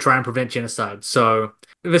required to try and prevent genocide. So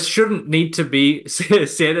this shouldn't need to be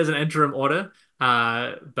said as an interim order,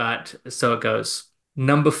 but so it goes.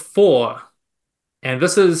 Number 4, and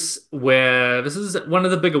this is one of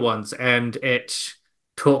the bigger ones, and it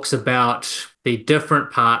talks about the different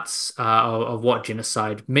parts of what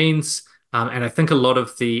genocide means. And I think a lot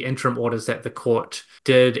of the interim orders that the court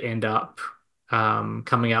did end up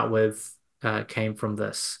coming out with came from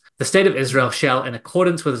this. The State of Israel shall, in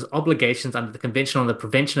accordance with its obligations under the Convention on the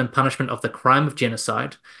Prevention and Punishment of the Crime of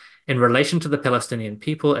Genocide, in relation to the Palestinian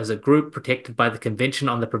people as a group protected by the Convention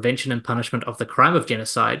on the Prevention and Punishment of the Crime of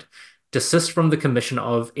Genocide, desist from the commission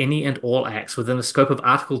of any and all acts within the scope of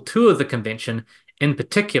Article 2 of the Convention, in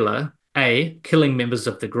particular, A, killing members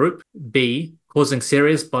of the group, B, causing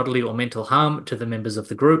serious bodily or mental harm to the members of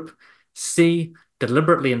the group, C,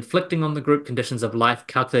 deliberately inflicting on the group conditions of life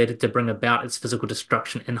calculated to bring about its physical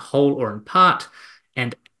destruction in whole or in part,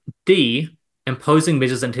 and D, imposing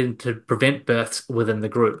measures intended to prevent births within the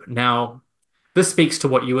group. Now, this speaks to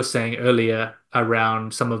what you were saying earlier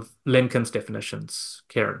around some of Lincoln's definitions,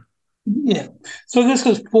 Karen. Yeah. So this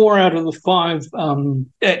is 4 out of the 5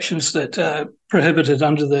 actions that are prohibited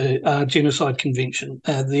under the Genocide Convention.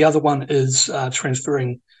 The other one is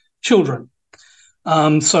transferring children.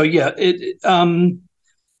 This is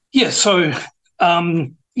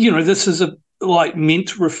meant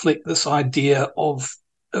to reflect this idea of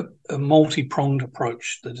a multi-pronged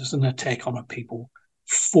approach that is an attack on a people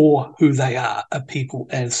for who they are, a people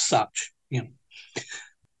as such.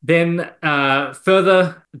 Then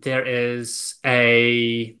further, there is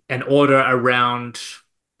an order around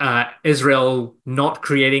Israel not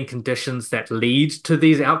creating conditions that lead to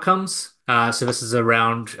these outcomes. So this is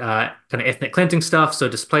around kind of ethnic cleansing stuff, so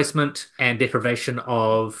displacement and deprivation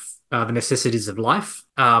of the necessities of life.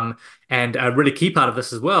 And a really key part of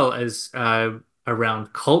this as well is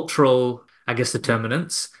around cultural,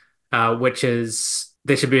 determinants, which is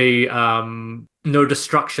there should be no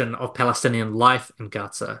destruction of Palestinian life in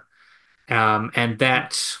Gaza. And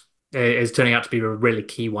that is turning out to be a really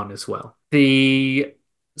key one as well. The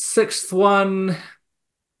 6th one,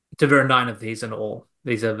 there are 9 of these in all.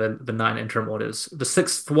 These are the 9 interim orders. The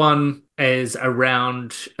 6th one is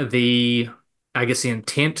around the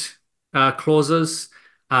intent clauses.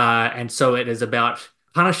 And so it is about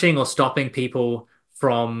punishing or stopping people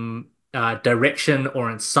from direction or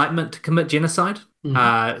incitement to commit genocide.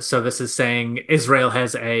 Mm-hmm. So this is saying Israel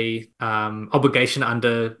has a obligation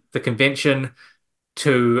under the convention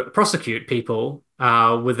to prosecute people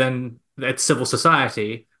within its civil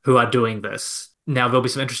society who are doing this. Now, there'll be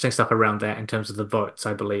some interesting stuff around that in terms of the votes,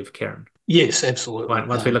 I believe, Karen. Yes, absolutely.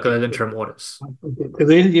 Once we look at the interim orders.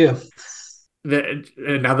 Yeah.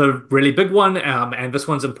 Another really big one, and this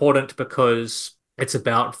one's important because it's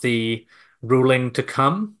about the ruling to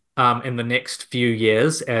come in the next few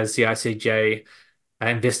years as the ICJ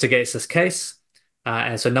investigates this case.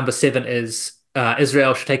 And so number 7 is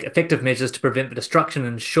Israel should take effective measures to prevent the destruction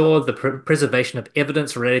and ensure the preservation of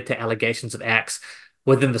evidence related to allegations of acts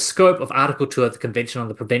within the scope of Article 2 of the Convention on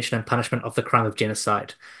the Prevention and Punishment of the Crime of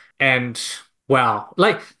Genocide. And wow,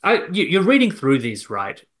 you're reading through these,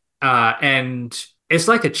 right? And it's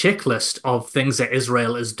like a checklist of things that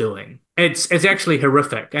Israel is doing. It's actually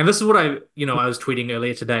horrific. And this is what I was tweeting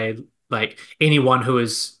earlier today, like anyone who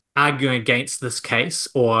is arguing against this case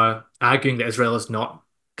or arguing that Israel is not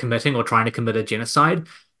committing or trying to commit a genocide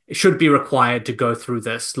should be required to go through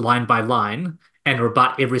this line by line and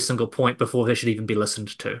rebut every single point before they should even be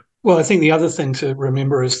listened to. Well, I think the other thing to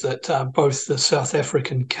remember is that both the South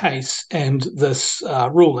African case and this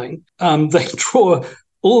ruling, they draw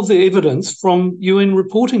all of the evidence from UN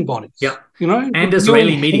reporting bodies. Yeah. You know, and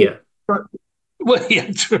Israeli media. Well,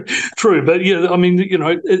 yeah, true, but yeah, I mean, you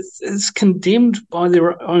know, it's condemned by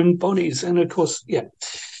their own bodies, and of course, yeah,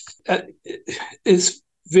 it's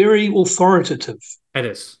very authoritative. It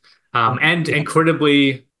is, and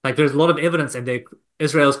incredibly, like, there's a lot of evidence, and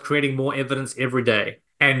Israel's creating more evidence every day,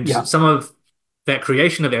 and some of that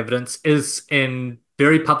creation of evidence is in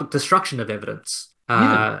very public destruction of evidence.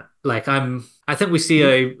 Like I think we see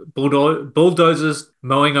a bulldozers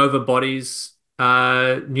mowing over bodies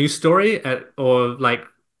news story or like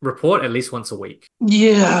report at least once a week.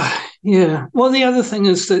 Yeah. Well, the other thing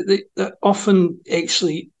is that they're often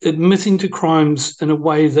actually admitting to crimes in a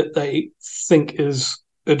way that they think is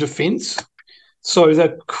a defense. So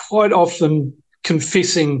they're quite often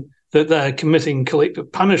confessing that they're committing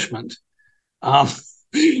collective punishment.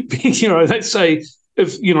 You know, they say,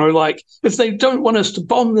 if they don't want us to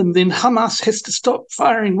bomb them, then Hamas has to stop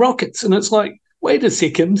firing rockets. And it's like, wait a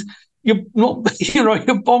second, you're not,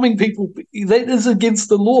 you're bombing people. That is against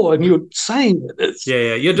the law, and you're saying that it's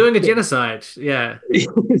you're doing a genocide.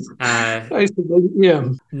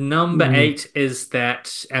 Number 8 is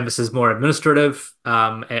that, and this is more administrative,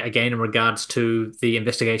 again in regards to the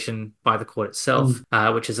investigation by the court itself,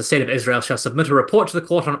 which is the state of Israel shall submit a report to the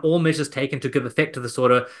court on all measures taken to give effect to this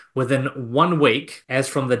order within 1 week as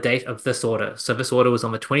from the date of this order. So this order was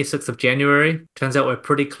on the 26th of January. Turns out we're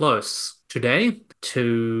pretty close today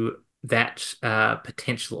to that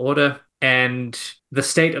potential order. And the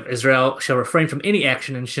state of Israel shall refrain from any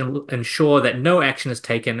action and shall ensure that no action is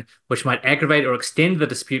taken which might aggravate or extend the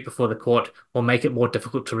dispute before the court or make it more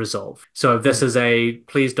difficult to resolve. So this is a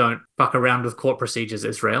please don't fuck around with court procedures,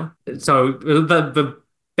 Israel. So the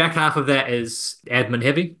back half of that is admin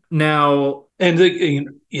heavy. Now, and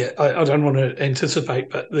I don't want to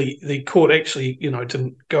anticipate, but the court actually,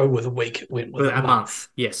 didn't go with a week; it went with a month.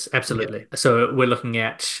 Yes, absolutely. Yeah. So we're looking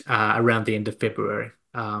at around the end of February,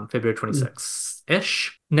 February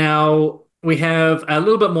 26th-ish. Now we have a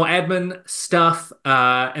little bit more admin stuff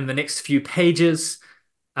in the next few pages,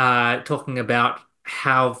 talking about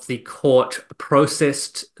how the court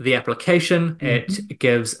processed the application. It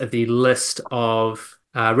gives the list of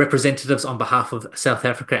representatives on behalf of South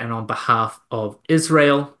Africa and on behalf of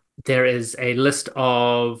Israel. There is a list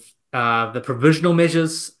of the provisional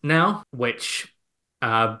measures now, which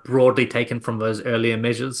are broadly taken from those earlier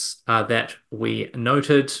measures that we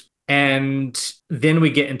noted. And then we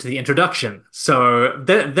get into the introduction. So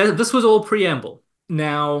this was all preamble.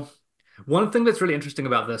 Now, one thing that's really interesting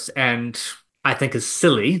about this, and I think is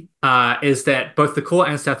silly, is that both the court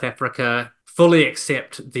and South Africa fully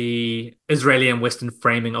accept the Israeli and Western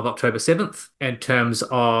framing of October 7th in terms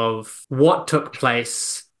of what took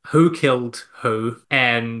place, who killed who,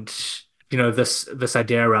 and this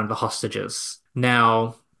idea around the hostages.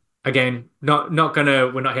 Now, again, we're not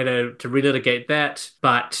here to relitigate that,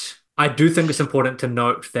 but I do think it's important to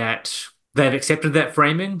note that they've accepted that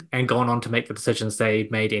framing and gone on to make the decisions they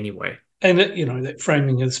made anyway. And that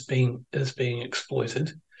framing is being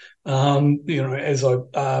exploited. As I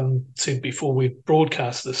said before, we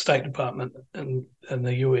broadcast, the State Department in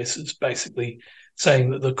the US is basically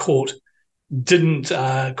saying that the court didn't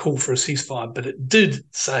call for a ceasefire, but it did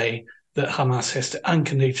say that Hamas has to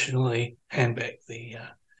unconditionally hand back the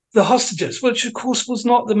hostages, which of course was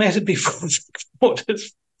not the matter before the court.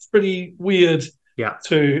 It's pretty weird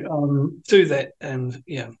to do that, and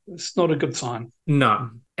it's not a good sign.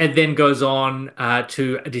 No. It then goes on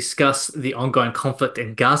to discuss the ongoing conflict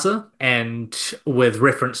in Gaza, and with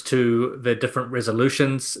reference to the different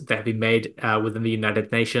resolutions that have been made within the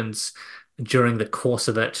United Nations during the course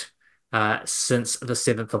of it since the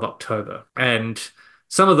 7th of October. And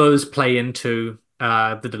some of those play into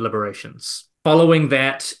the deliberations. Following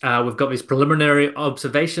that, we've got these preliminary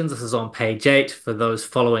observations. This is on page 8 for those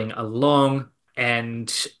following along,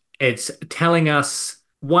 and it's telling us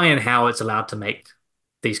why and how it's allowed to make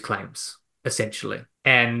these claims, essentially.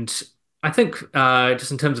 And I think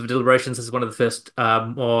just in terms of deliberations, this is one of the first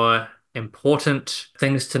more important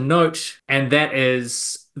things to note, and that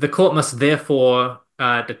is the court must therefore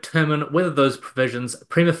determine whether those provisions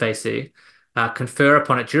prima facie confer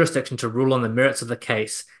upon it jurisdiction to rule on the merits of the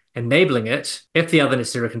case, enabling it, if the other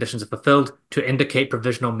necessary conditions are fulfilled, to indicate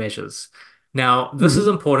provisional measures. Now, this is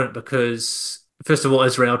important because, first of all,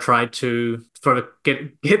 Israel tried to sort of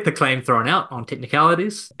get the claim thrown out on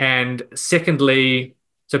technicalities. And secondly,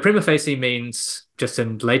 so prima facie means, just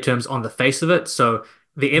in lay terms, on the face of it. So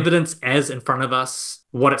the evidence as in front of us,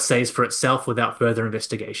 what it says for itself without further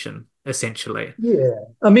investigation, essentially. Yeah.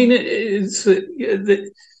 I mean, it's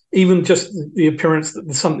even just the appearance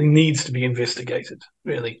that something needs to be investigated,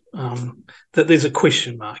 really, that there's a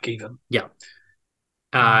question mark even. Yeah.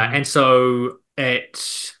 And so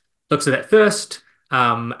it looks at that first.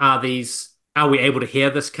 Are we able to hear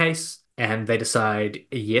this case? And they decide,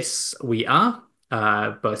 yes, we are.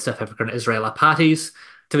 Both South Africa and Israel are parties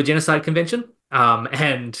to the Genocide Convention.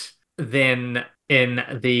 And then in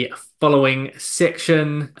the following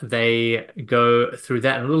section, they go through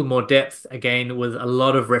that in a little more depth, again, with a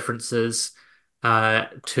lot of references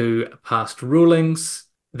to past rulings.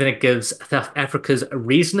 Then it gives South Africa's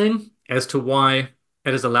reasoning as to why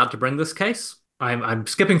it is allowed to bring this case. I'm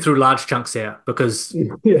skipping through large chunks here because these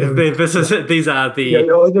are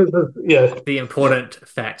the important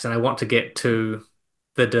facts, and I want to get to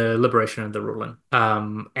the deliberation and the ruling.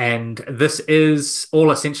 And this is all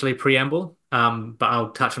essentially preamble, but I'll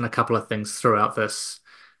touch on a couple of things throughout this,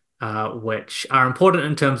 which are important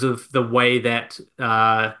in terms of the way that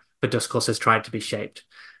the discourse has tried to be shaped.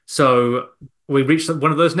 So we reached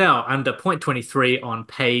one of those now under point 23 on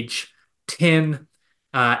page 10.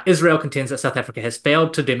 Israel contends that South Africa has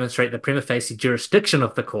failed to demonstrate the prima facie jurisdiction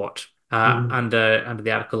of the court under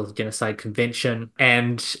the Articles of the Genocide Convention.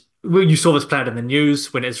 And you saw this play out in the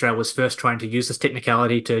news when Israel was first trying to use this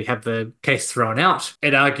technicality to have the case thrown out.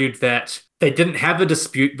 It argued that they didn't have a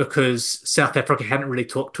dispute because South Africa hadn't really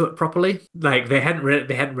talked to it properly. Like they hadn't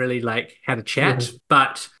really like had a chat.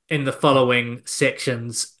 But in the following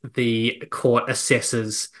sections, the court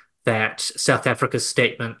assesses that South Africa's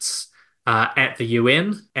statements at the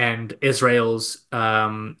UN and Israel's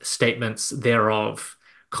statements thereof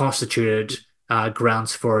constituted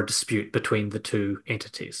grounds for a dispute between the two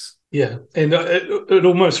entities. Yeah, and it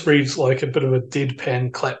almost reads like a bit of a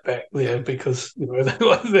deadpan clapback there because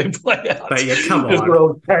they play out. But yeah, come on.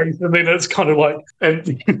 Israel's case, and then it's kind of like,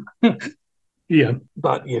 yeah.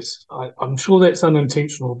 But yes, I'm sure that's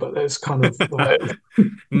unintentional, but that's kind of like...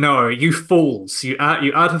 No, you fools! You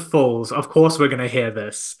utter fools! Of course, we're going to hear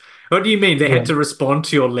this. What do you mean? They had to respond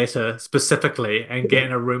to your letter specifically and get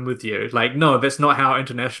in a room with you? Like, no, that's not how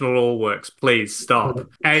international law works. Please stop.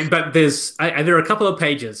 But there are a couple of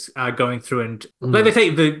pages going through, and like they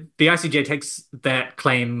take the ICJ takes that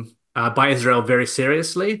claim by Israel very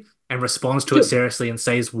seriously and responds to it seriously and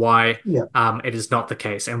says why it is not the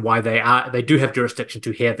case and why they do have jurisdiction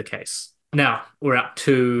to hear the case. Now, we're up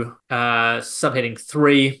to subheading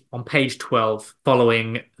 3 on page 12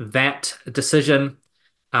 following that decision.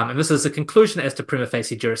 And this is a conclusion as to prima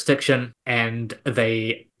facie jurisdiction. And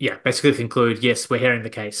they, basically conclude, yes, we're hearing the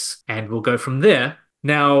case. And we'll go from there.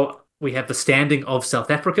 Now, we have the standing of South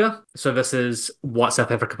Africa. So this is what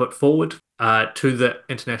South Africa put forward to the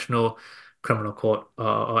International Criminal Court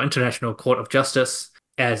or International Court of Justice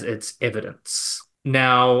as its evidence.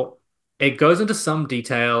 Now, it goes into some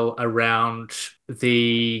detail around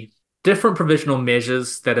the different provisional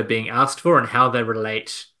measures that are being asked for and how they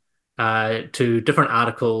relate to different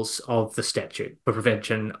articles of the statute for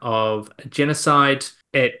prevention of genocide.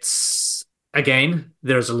 It's, again,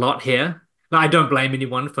 there's a lot here. I don't blame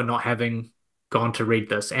anyone for not having gone to read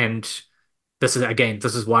this. And this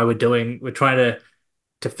is why we're trying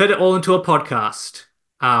to fit it all into a podcast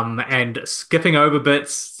and skipping over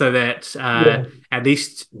bits so that at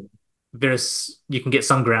least you can get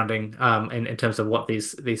some grounding in terms of what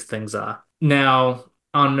these things are. Now,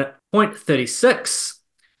 on point 36,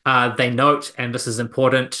 they note, and this is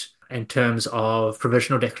important in terms of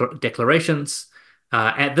provisional declarations,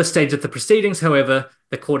 at this stage of the proceedings, however,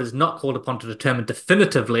 the court is not called upon to determine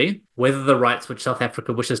definitively whether the rights which South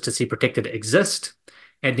Africa wishes to see protected exist,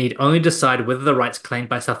 and need only decide whether the rights claimed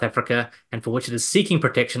by South Africa and for which it is seeking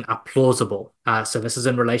protection are plausible. So this is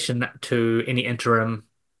in relation to any interim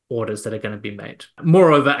orders that are going to be made.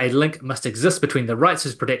 Moreover, a link must exist between the rights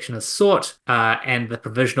whose protection is sought and the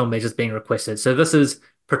provisional measures being requested. So this is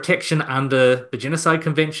protection under the Genocide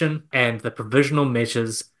Convention and the provisional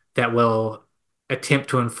measures that will attempt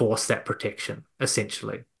to enforce that protection,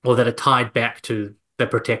 essentially, or that are tied back to the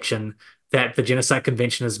protection that the Genocide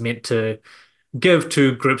Convention is meant to give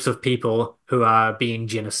to groups of people who are being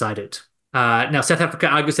genocided. Now, South Africa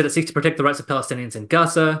argues that it seeks to protect the rights of Palestinians in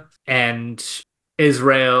Gaza, and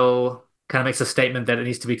Israel kind of makes a statement that it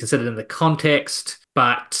needs to be considered in the context,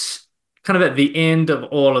 but kind of at the end of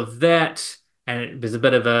all of that, and there's a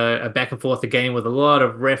bit of a back and forth again with a lot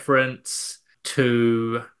of reference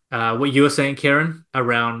to what you were saying, Karen,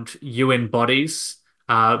 around UN bodies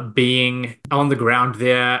being on the ground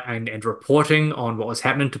there and reporting on what was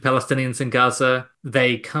happening to Palestinians in Gaza.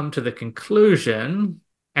 They come to the conclusion,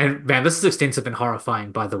 and man, this is extensive and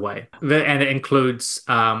horrifying, by the way, and it includes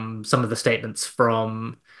some of the statements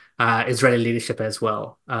from Israeli leadership as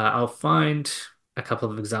well. I'll find a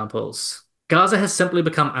couple of examples. Gaza has simply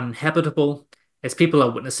become uninhabitable as people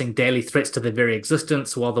are witnessing daily threats to their very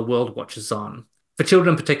existence while the world watches on. For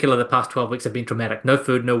children in particular, the past 12 weeks have been traumatic. No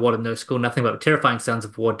food, no water, no school, nothing but terrifying sounds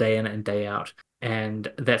of war day in and day out.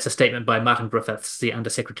 And that's a statement by Martin Griffiths, the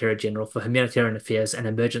Undersecretary General for Humanitarian Affairs and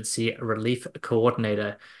Emergency Relief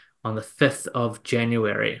Coordinator, on the 5th of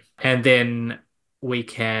January. And then we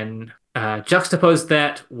can juxtapose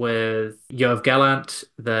that with Yoav Gallant,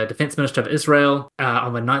 the Defense Minister of Israel,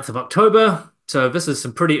 on the 9th of October. So this is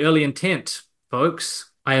some pretty early intent,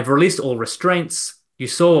 folks. I have released all restraints. You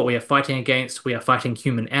saw what we are fighting against. We are fighting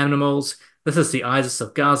human animals. This is the ISIS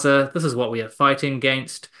of Gaza. This is what we are fighting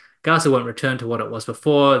against. Gaza won't return to what it was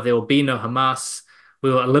before. There will be no Hamas.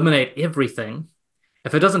 We will eliminate everything.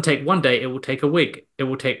 If it doesn't take one day, it will take a week. It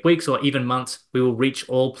will take weeks or even months. We will reach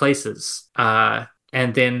all places. And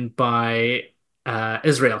then by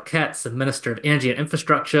Israel Katz, the Minister of Energy and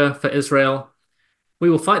Infrastructure for Israel, we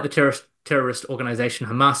will fight the terrorist organization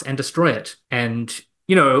Hamas and destroy it. And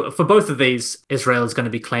for both of these, Israel is going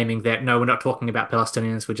to be claiming that, no, we're not talking about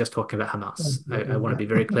Palestinians, we're just talking about Hamas. I want to be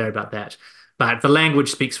very clear about that. But the language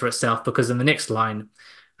speaks for itself, because in the next line,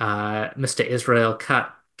 Mr. Israel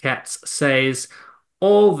Katz says,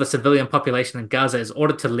 all the civilian population in Gaza is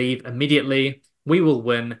ordered to leave immediately. We will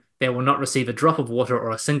win. They will not receive a drop of water or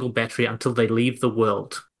a single battery until they leave the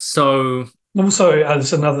world. So also,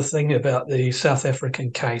 there's another thing about the South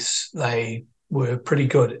African case. They were pretty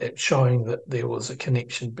good at showing that there was a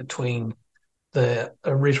connection between the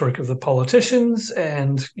rhetoric of the politicians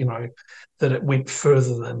and, that it went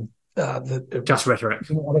further than just rhetoric.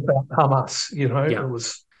 Not about Hamas, Yeah. It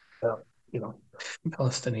was about,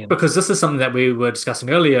 Palestinian. Because this is something that we were discussing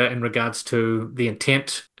earlier in regards to the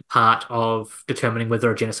intent part of determining whether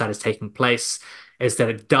a genocide is taking place, is that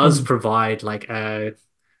it does provide like a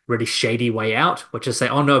really shady way out, which is say,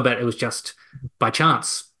 oh no, but it was just by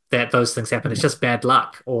chance that those things happen. It's just bad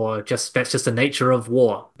luck, or that's just the nature of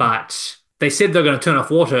war. But they said they're going to turn off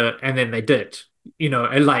water, and then they did. No,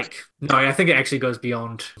 I think it actually goes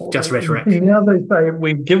beyond just rhetoric. Now they say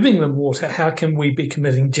we're giving them water. How can we be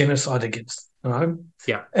committing genocide against them?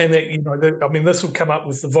 Yeah, and this will come up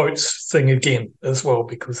with the votes thing again as well,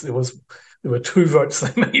 because there were two votes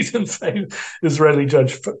they made in favor. Israeli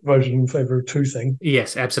judge voted in favor of two things.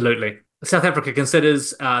 Yes, absolutely. South Africa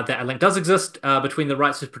considers that a link does exist between the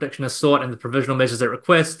rights whose protection is sought and the provisional measures it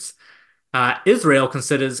requests. Israel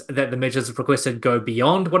considers that the measures requested go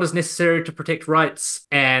beyond what is necessary to protect rights.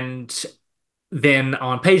 And then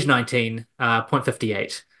on page 19, point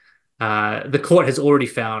 58, the court has already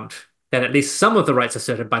found that at least some of the rights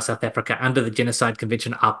asserted by South Africa under the Genocide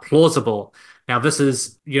Convention are plausible. Now, this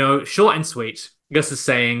is, short and sweet. This is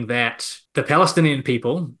saying that the Palestinian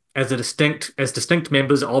people, as distinct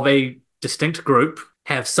members of a distinct group,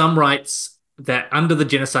 have some rights that under the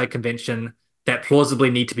Genocide Convention that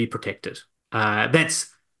plausibly need to be protected. That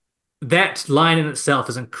line in itself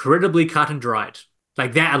is incredibly cut and dried.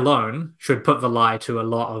 Like, that alone should put the lie to a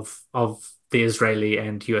lot of the Israeli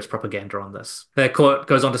and US propaganda on this. The court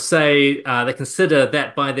goes on to say they consider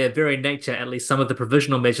that by their very nature, at least some of the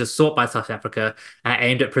provisional measures sought by South Africa are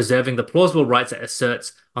aimed at preserving the plausible rights it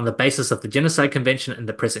asserts on the basis of the Genocide Convention in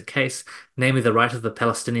the present case, namely the right of the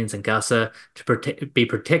Palestinians in Gaza to be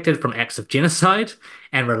protected from acts of genocide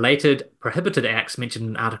and related prohibited acts mentioned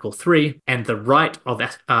in Article 3, and the right of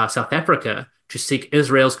South Africa to seek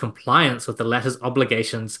Israel's compliance with the latter's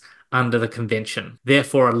obligations under the convention.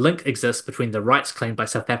 Therefore, a link exists between the rights claimed by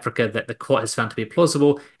South Africa that the court has found to be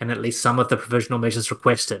plausible and at least some of the provisional measures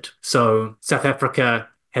requested. So South Africa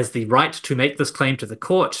has the right to make this claim to the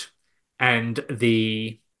court, and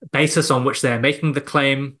the basis on which they are making the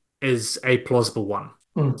claim is a plausible one.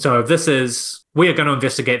 So we are going to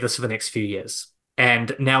investigate this for the next few years.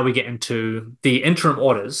 And now we get into the interim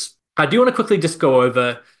orders. I do want to quickly just go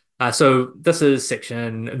over, so this is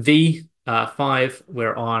section V, 5,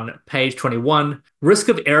 we're on page 21. Risk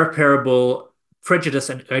of irreparable prejudice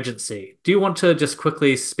and urgency. Do you want to just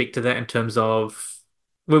quickly speak to that in terms of,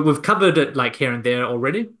 we've covered it like here and there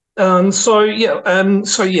already? Again,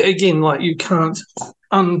 like, you can't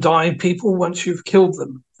undie people once you've killed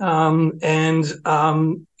them. Again,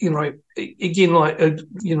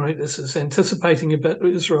 like, this is anticipating about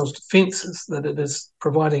Israel's defences, that it is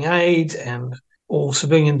providing aid and all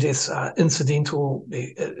civilian deaths are incidental,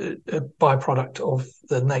 a byproduct of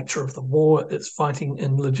the nature of the war. It's fighting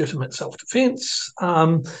in legitimate self-defense.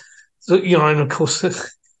 And of course,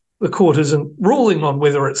 the court isn't ruling on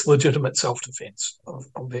whether it's legitimate self-defense,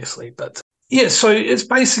 obviously. But yeah, so it's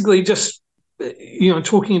basically just,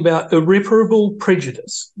 talking about irreparable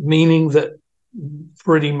prejudice, meaning that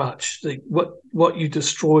pretty much what you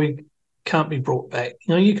destroyed can't be brought back.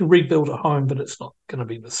 You can rebuild a home, but it's not going to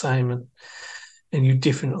be the same, and you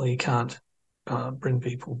definitely can't bring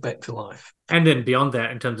people back to life. And then beyond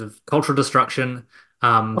that, in terms of cultural destruction,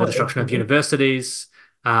 the destruction of universities,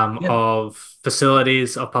 Yeah. of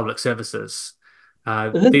facilities, of public services.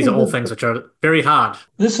 This These are all is things which are very hard.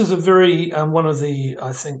 This is a very one of the,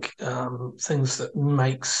 I think, things that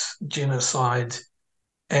makes genocide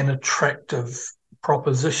an attractive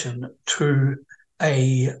proposition to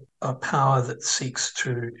a power that seeks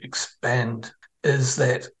to expand, is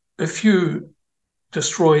that if you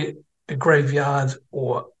destroy a graveyard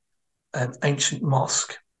or an ancient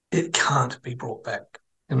mosque, it can't be brought back.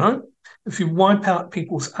 If you wipe out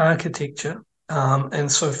people's architecture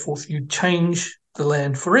and so forth, you change the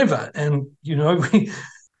land forever. And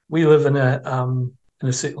we live in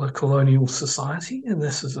a settler colonial society, and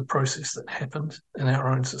this is a process that happened in our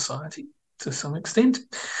own society to some extent,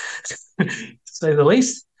 to say the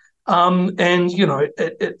least.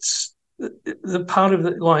 It's the part of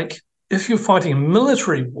it, like, if you're fighting a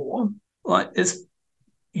military war, like, it's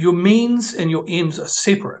your means and your ends are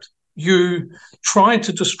separate. You try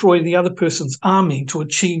to destroy the other person's army to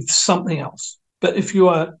achieve something else. But if you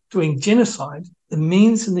are doing genocide, the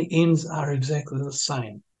means and the ends are exactly the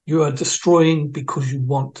same. You are destroying because you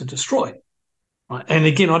want to destroy. Right? And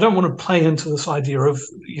again, I don't want to play into this idea of,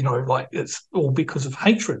 like it's all because of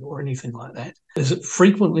hatred or anything like that. Is it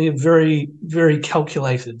frequently a very, very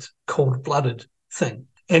calculated, cold-blooded thing?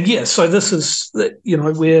 And yeah, so this is,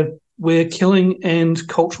 where killing and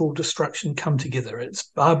cultural destruction come together. It's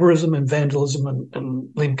barbarism and vandalism in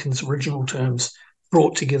Lemkin's original terms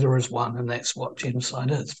brought together as one, and that's what genocide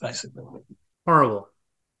is, basically. Horrible.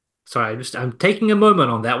 Sorry, I'm taking a moment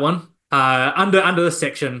on that one. Under this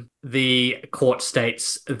section, the court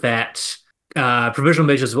states that provisional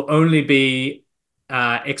measures will only be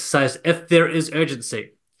exercised if there is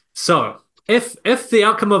urgency. So, if the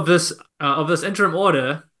outcome of this interim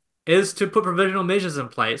order is to put provisional measures in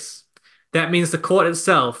place, that means the court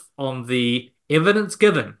itself, on the evidence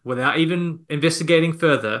given, without even investigating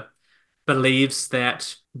further, believes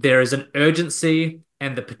that there is an urgency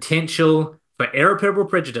and the potential for irreparable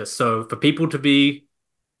prejudice. So for people to be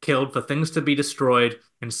killed, for things to be destroyed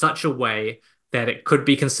in such a way that it could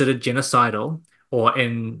be considered genocidal or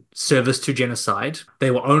in service to genocide, they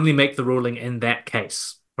will only make the ruling in that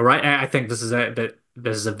case. All right. I think this is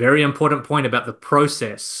a very important point about the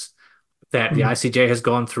process that the ICJ has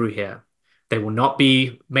gone through here. They will not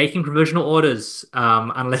be making provisional orders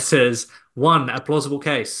unless there's, one, a plausible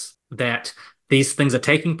case that these things are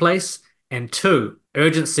taking place, and two,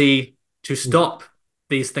 urgency to stop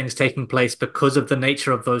these things taking place because of the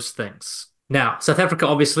nature of those things. Now, South Africa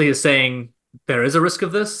obviously is saying there is a risk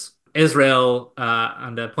of this. Israel,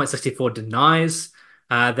 under point 64, denies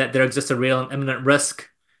that there exists a real and imminent risk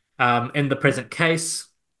in the present case.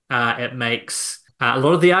 It makes a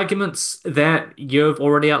lot of the arguments that you've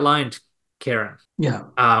already outlined, Karen.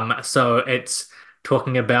 Yeah. So it's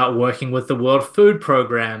talking about working with the World Food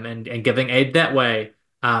Program and giving aid that way.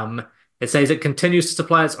 It says it continues to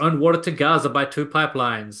supply its own water to Gaza by 2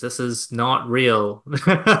 pipelines. This is not real.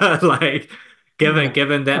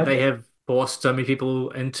 Given that they have forced so many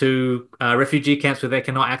people into refugee camps where they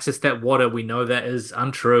cannot access that water, we know that is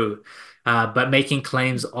untrue. But making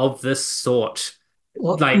claims of this sort,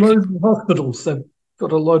 loads of hospitals. They've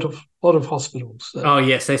got a lot of hospitals. Oh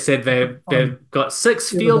yes, they said they've got 6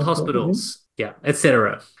 field hospitals, yeah,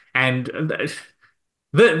 etc. And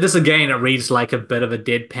this again, it reads like a bit of a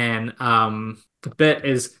deadpan. The bit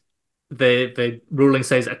is the ruling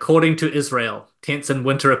says, according to Israel, tents and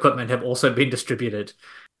winter equipment have also been distributed.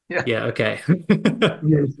 Yeah, okay.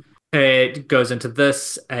 Yes. It goes into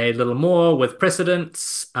this a little more with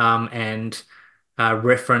precedents and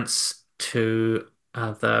reference to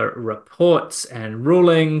the reports and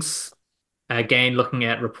rulings. Again, looking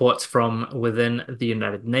at reports from within the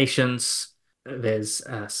United Nations. There's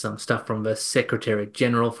some stuff from the Secretary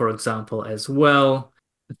General, for example, as well.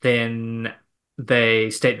 Then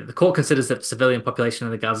they state that the court considers that the civilian population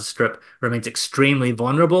in the Gaza Strip remains extremely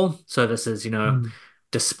vulnerable. So this is,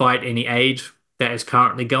 despite any aid that is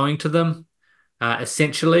currently going to them.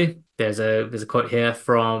 Essentially, there's a quote here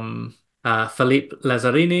from Philippe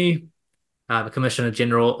Lazzarini, the Commissioner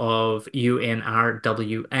General of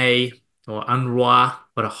UNRWA, or UNRWA.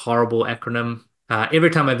 What a horrible acronym. Every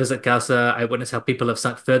time I visit Gaza, I witness how people have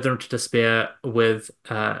sunk further into despair with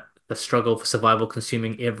the struggle for survival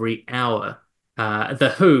consuming every hour.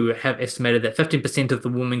 The WHO have estimated that 15% of the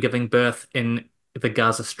women giving birth in the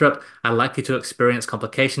Gaza Strip are likely to experience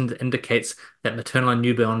complications that indicates that maternal and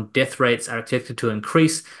newborn death rates are expected to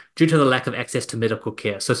increase due to the lack of access to medical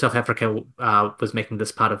care. So South Africa was making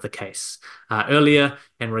this part of the case earlier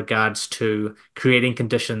in regards to creating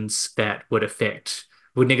conditions that would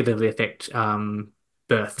negatively affect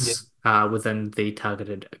births within the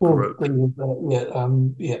targeted group.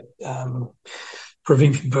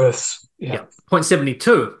 Preventing births. Yeah. Point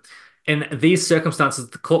 72. In these circumstances,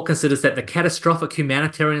 the court considers that the catastrophic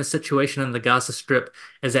humanitarian situation in the Gaza Strip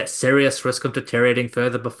is at serious risk of deteriorating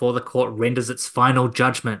further before the court renders its final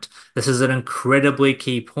judgment. This is an incredibly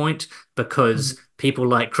key point because people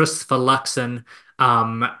like Christopher Luxon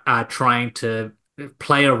are trying to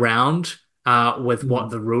play around with what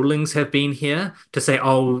the rulings have been here to say,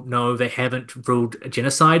 oh, no, they haven't ruled a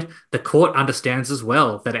genocide. The court understands as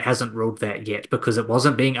well that it hasn't ruled that yet because it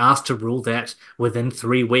wasn't being asked to rule that within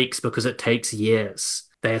 3 weeks because it takes years.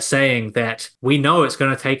 They're saying that we know it's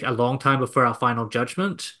going to take a long time before our final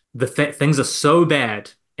judgment. Things are so bad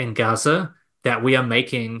in Gaza that we are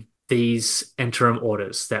making these interim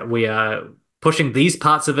orders, that we are pushing these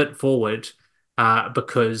parts of it forward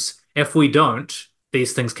because if we don't,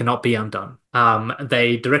 these things cannot be undone.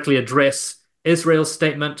 They directly address Israel's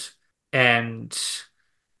statement, and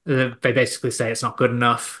they basically say it's not good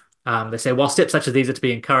enough. They say, while steps such as these are to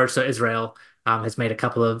be encouraged, so Israel has made a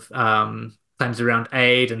couple of claims around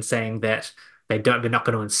aid and saying that they're not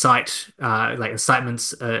going to incite, like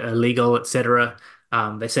incitements are illegal, etc.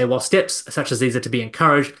 They say, while steps such as these are to be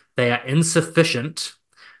encouraged, they are insufficient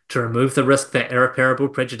to remove the risk that irreparable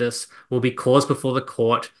prejudice will be caused before the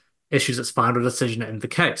court issues its final decision in the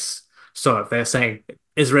case. So they're saying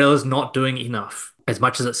Israel is not doing enough as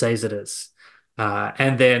much as it says it is.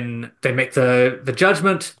 And then they make the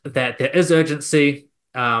judgment that there is urgency,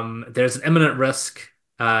 there's an imminent risk,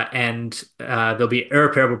 and there'll be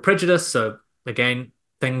irreparable prejudice. So again,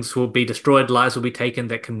 things will be destroyed, lives will be taken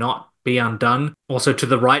that cannot be undone. Also to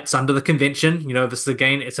the rights under the convention. This is,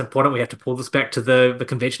 again, it's important. We have to pull this back to the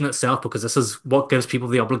convention itself because this is what gives people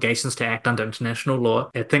the obligations to act under international law.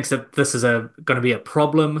 It thinks that this is going to be a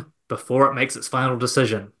problem before it makes its final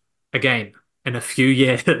decision. Again, in a few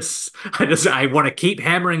years. I want to keep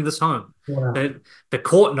hammering this home. Yeah. The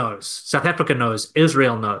court knows, South Africa knows,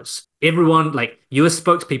 Israel knows. Everyone, like US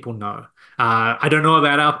spokespeople know. I don't know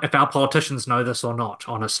about if our politicians know this or not,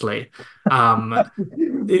 honestly. I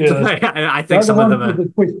think some of them are.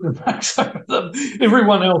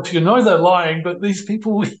 Everyone else, they're lying, but these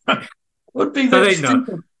people would be that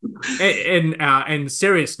stupid. In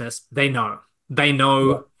seriousness, they know. They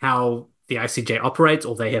know how the ICJ operates,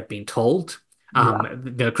 or they have been told.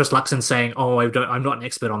 Chris Luxon saying, "Oh, I'm not an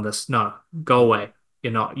expert on this." No, go away.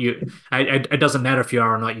 You're not. It doesn't matter if you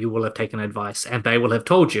are or not. You will have taken advice, and they will have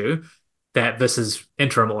told you that this is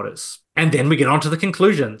interim orders. And then we get on to the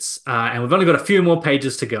conclusions, and we've only got a few more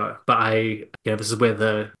pages to go. But this is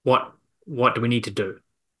where what do we need to do?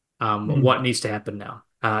 What needs to happen now?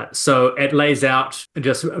 So it lays out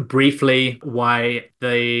just briefly why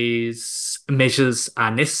these measures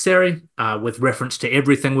are necessary, with reference to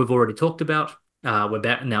everything we've already talked about. We're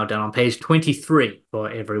back now down on page 23 for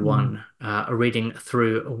everyone reading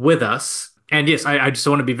through with us. And yes, I just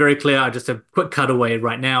want to be very clear. Just a quick cutaway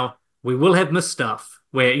right now. We will have missed stuff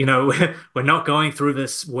where, we're not going through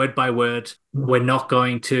this word by word. We're not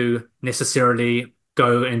going to necessarily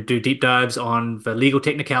go and do deep dives on the legal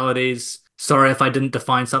technicalities. Sorry if I didn't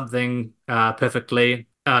define something perfectly.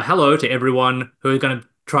 Hello to everyone who is going to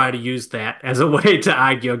try to use that as a way to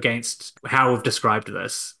argue against how we've described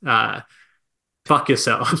this. Fuck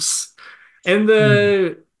yourselves. In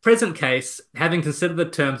the present case, having considered the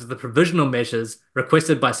terms of the provisional measures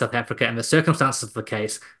requested by South Africa and the circumstances of the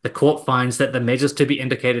case, the court finds that the measures to be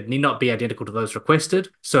indicated need not be identical to those requested.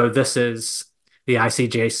 So this is the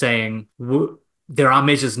ICJ saying there are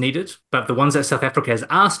measures needed, but the ones that South Africa has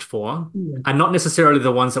asked for are not necessarily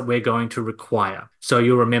the ones that we're going to require. So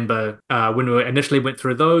you'll remember when we initially went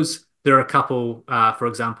through those, there are a couple, for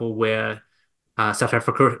example, where South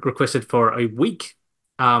Africa requested for a week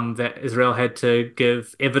that Israel had to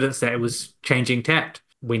give evidence that it was changing tact.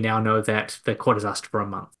 We now know that the court has asked for a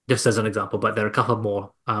month, just as an example, but there are a couple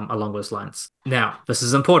more along those lines. Now, this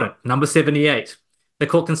is important. Number 78. The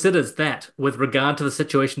court considers that, with regard to the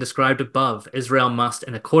situation described above, Israel must,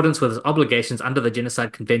 in accordance with its obligations under the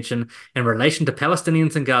Genocide Convention in relation to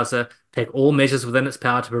Palestinians in Gaza, take all measures within its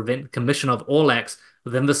power to prevent the commission of all acts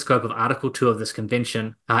within the scope of Article 2 of this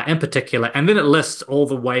convention, in particular. And then it lists all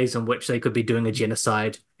the ways in which they could be doing a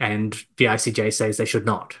genocide, and the ICJ says they should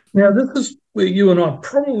not. Now, this is where you and I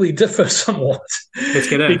probably differ somewhat. Let's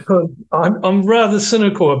get in. Because I'm rather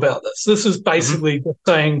cynical about this. This is basically just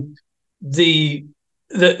saying,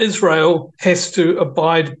 that Israel has to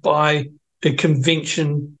abide by a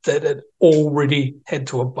convention that it already had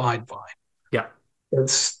to abide by. Yeah.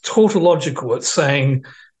 It's tautological. It's saying,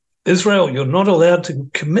 Israel, you're not allowed to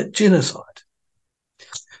commit genocide,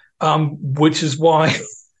 which is why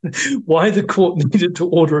the court needed to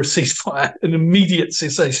order a ceasefire, an immediate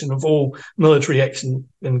cessation of all military action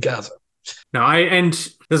in Gaza. No, and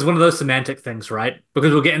there's one of those semantic things, right?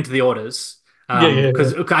 Because we'll get into the orders.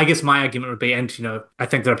 Because I guess my argument would be, and I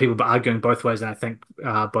think there are people arguing both ways, and I think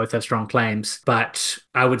both have strong claims. But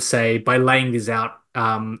I would say by laying these out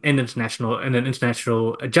in an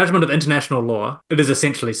international judgment of international law, it is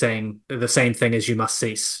essentially saying the same thing as you must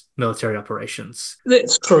cease military operations.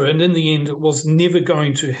 That's true, and in the end, it was never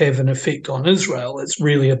going to have an effect on Israel. It's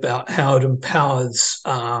really about how it empowers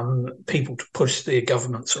people to push their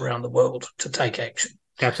governments around the world to take action.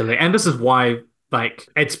 Absolutely, and this is why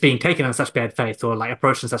it's being taken in such bad faith, or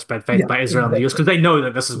approached in such bad faith by Israel and the US, because they know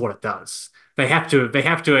that this is what it does. They have to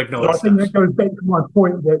acknowledge. I think that goes back to my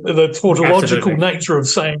point that the tautological nature of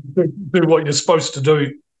saying do what you're supposed to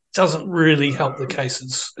do doesn't really help the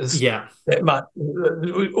cases that much.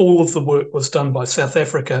 All of the work was done by South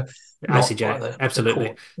Africa, ICJ.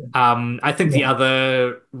 Absolutely. I think the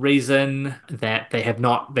other reason that they did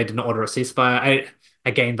not order a ceasefire,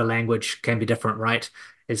 again, the language can be different, right?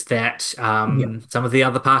 Is that some of the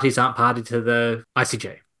other parties aren't party to the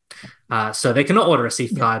ICJ. So they cannot order a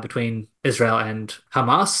ceasefire between Israel and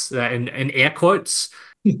Hamas, in air quotes,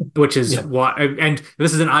 which is what, and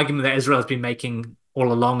this is an argument that Israel has been making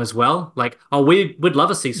all along as well. We'd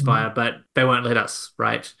love a ceasefire, but they won't let us,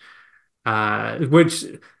 right? Which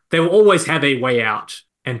they will always have a way out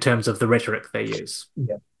in terms of the rhetoric they use.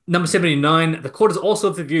 Yeah. Number 79, the court is also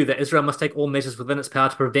of the view that Israel must take all measures within its power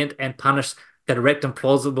to prevent and punish the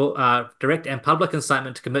direct and public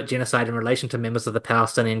incitement to commit genocide in relation to members of the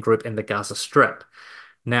Palestinian group in the Gaza Strip.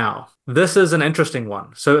 Now, this is an interesting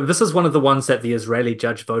one. So this is one of the ones that the Israeli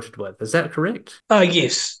judge voted with. Is that correct?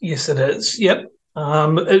 Yes, it is. Yep.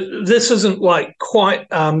 This isn't quite.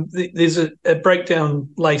 There's a breakdown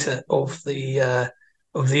later of the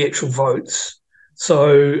actual votes.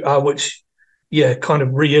 So which kind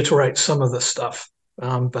of reiterates some of the stuff,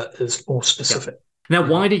 but is more specific. Yep. Now,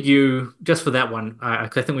 why did you, just for that one, I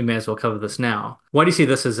think we may as well cover this now. Why do you see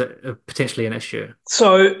this as potentially an issue?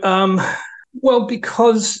 So, well,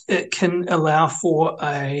 because it can allow for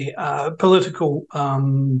a political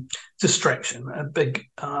distraction, a big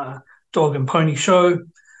dog and pony show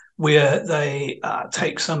where they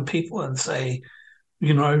take some people and say,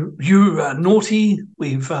 you are naughty.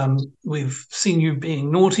 We've seen you being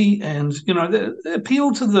naughty, and they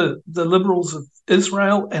appeal to the liberals of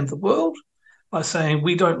Israel and the world by saying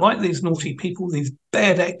we don't like these naughty people, these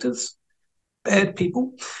bad actors, bad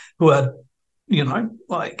people who are,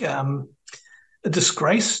 a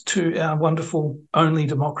disgrace to our wonderful only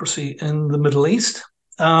democracy in the Middle East.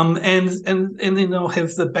 And then they'll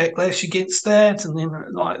have the backlash against that, and then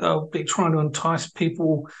they'll be trying to entice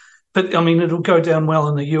people. But I mean, it'll go down well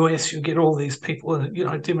in the US. You'll get all these people,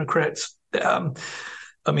 Democrats.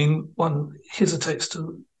 One hesitates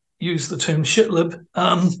to use the term shitlib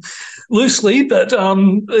loosely, but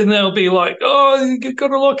and they'll be like, oh, you've got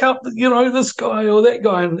to look up, this guy or that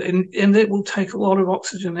guy, and that will take a lot of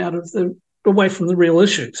oxygen away from the real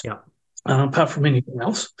issues. Yeah. Apart from anything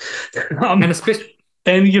else, and especially,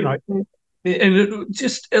 and it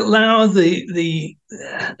just allow the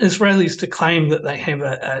Israelis to claim that they have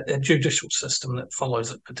a judicial system that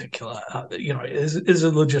follows a particular, is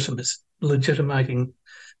a legitimating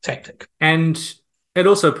tactic. And it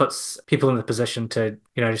also puts people in the position to,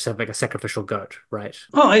 just have a sacrificial goat, right?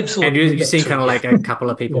 Oh, absolutely. And you see kind of a couple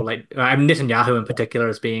of people, Netanyahu in particular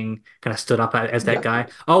as being kind of stood up as that guy.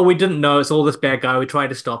 Oh, we didn't know, it's all this bad guy. We tried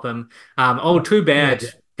to stop him. Too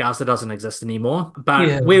bad. Gaza doesn't exist anymore,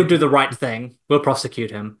 but we'll do the right thing. We'll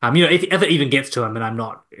prosecute him. If it even gets to him, and I'm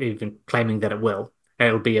not even claiming that it will.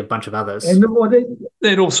 It'll be a bunch of others. And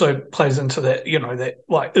that also plays into that,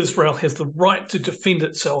 that Israel has the right to defend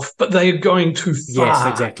itself, but they are going too far. Yes,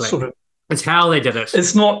 exactly. It's how they did it.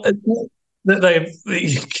 It's not that they're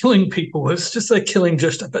killing people. It's just they're killing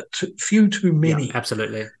just a bit few too many. Yeah,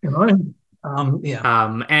 absolutely.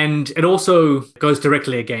 And it also goes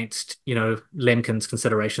directly against, Lemkin's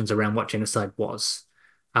considerations around what genocide was.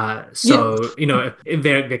 There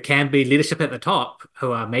can be leadership at the top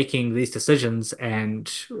who are making these decisions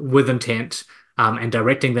and with intent and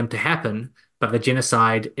directing them to happen, but the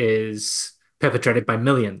genocide is perpetrated by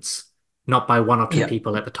millions, not by one or two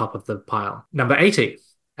people at the top of the pile. Number 80.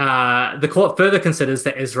 The court further considers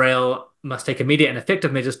that Israel must take immediate and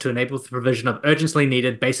effective measures to enable the provision of urgently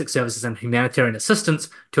needed basic services and humanitarian assistance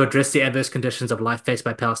to address the adverse conditions of life faced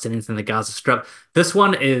by Palestinians in the Gaza Strip. This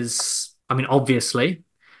one is, I mean, obviously,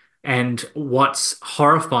 and what's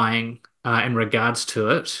horrifying in regards to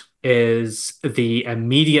it is the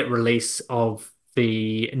immediate release of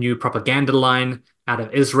the new propaganda line out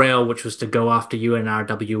of Israel, which was to go after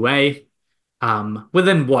UNRWA.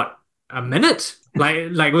 Within what, a minute? Like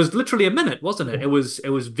it was literally a minute, wasn't it? It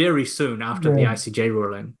was very soon after the ICJ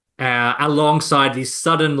ruling. Alongside these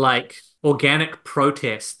sudden organic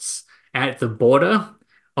protests at the border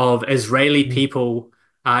of Israeli people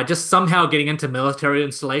just somehow getting into military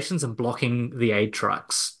installations and blocking the aid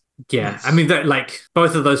trucks. Yeah, Yes. I mean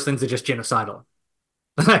both of those things are just genocidal.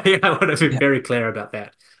 I want to be very clear about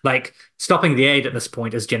that. Like, stopping the aid at this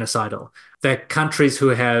point is genocidal. The countries who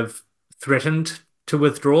have threatened to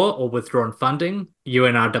withdraw or withdrawn funding,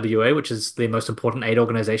 UNRWA, which is the most important aid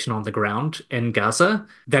organization on the ground in Gaza,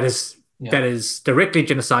 that is directly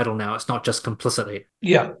genocidal now. It's not just complicity.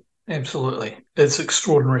 Yeah, absolutely. It's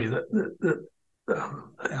extraordinary that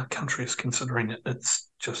our country is considering it. It's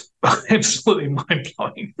just absolutely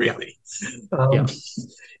mind-blowing, really.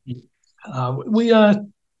 We are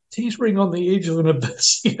teetering on the edge of an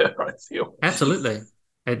abyss here, I feel. Absolutely.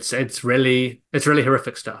 It's really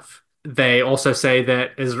horrific stuff. They also say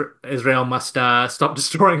that Israel must stop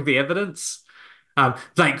destroying the evidence. So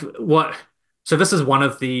this is one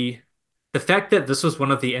of the fact that this was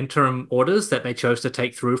one of the interim orders that they chose to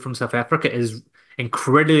take through from South Africa is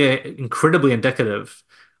incredibly indicative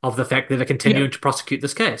of the fact that they're continuing to prosecute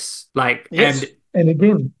this case. Yes. And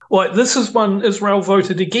again, this is one Israel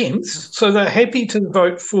voted against, so they're happy to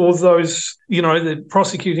vote for those, they're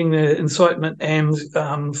prosecuting the incitement and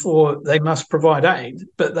for they must provide aid,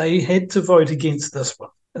 but they had to vote against this one.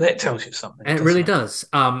 That tells you something. And it really does.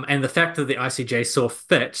 And the fact that the ICJ saw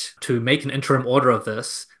fit to make an interim order of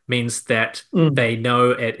this means that they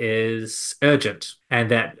know it is urgent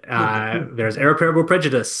and that there's irreparable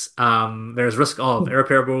prejudice. There's risk of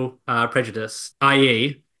irreparable prejudice,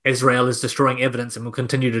 i.e., Israel is destroying evidence and will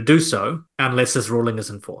continue to do so unless this ruling is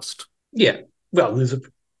enforced. Yeah. Well, there's a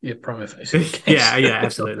prima facie case. Yeah,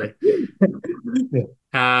 absolutely.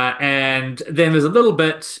 And then there's a little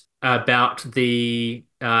bit about the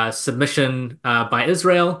submission by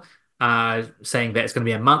Israel, saying that it's going to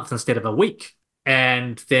be a month instead of a week.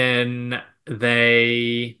 And then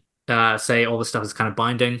they say all this stuff is kind of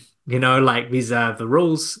binding. These are the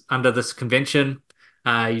rules under this convention.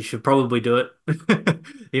 You should probably do it.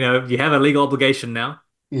 You have a legal obligation now.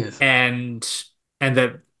 Yes. And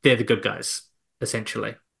that they're the good guys,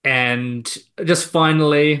 essentially. And just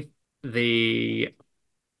finally, I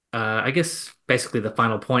guess basically the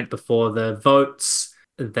final point before the votes,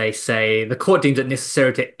 they say the court deems it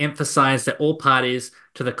necessary to emphasize that all parties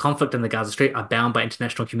to the conflict in the Gaza Strip are bound by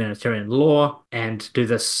international humanitarian law, and do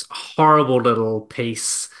this horrible little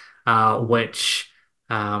piece, which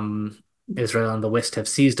Israel and the West have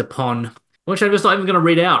seized upon, which I'm just not even going to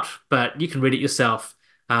read out, but you can read it yourself.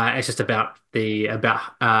 It's just about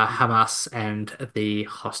Hamas and the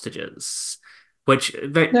hostages, which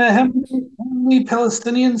how many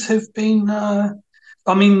Palestinians have been?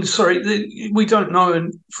 We don't know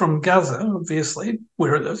from Gaza, obviously,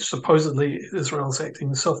 where supposedly Israel's acting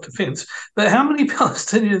in self-defense. But how many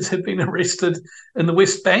Palestinians have been arrested in the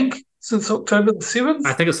West Bank since October the 7th?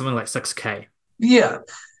 I think it's something like 6K. Yeah.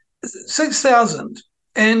 6,000.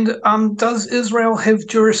 And does Israel have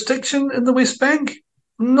jurisdiction in the West Bank?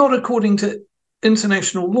 Not according to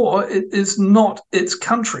international law. It is not its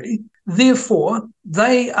country. Therefore,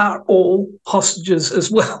 they are all hostages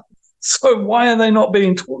as well. So why are they not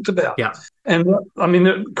being talked about? Yeah. And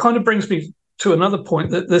it kind of brings me to another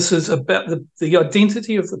point, that this is about the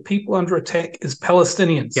identity of the people under attack is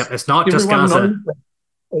Palestinians. Yeah, it's not just Gaza.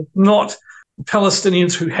 It's not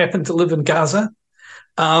Palestinians who happen to live in Gaza.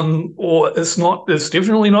 Or it's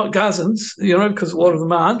definitely not Gazans, because a lot of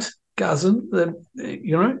them aren't Gazan,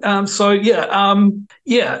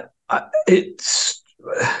 it's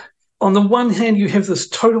on the one hand, you have this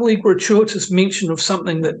totally gratuitous mention of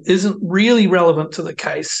something that isn't really relevant to the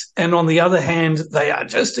case, and on the other hand, they are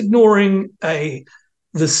just ignoring the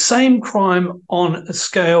same crime on a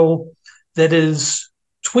scale that is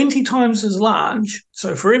 20 times as large.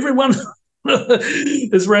 So for everyone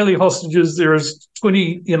Israeli hostages, there is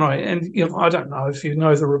 20, I don't know if you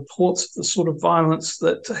know the reports of the ssort of violence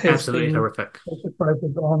that has absolutely been horrific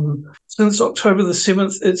perpetrated on since October the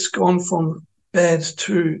 7th. It's gone from bad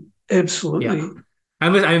to absolutely. Yeah.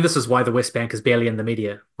 And this is why the West Bank is barely in the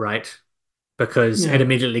media, right? Because it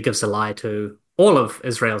immediately gives a lie to all of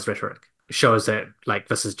Israel's rhetoric. It shows that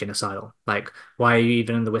this is genocidal. Why are you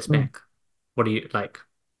even in the West Bank? What do you like?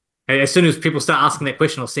 As soon as people start asking that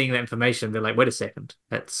question or seeing that information, they're like, wait a second,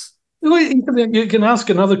 that's Well, you can ask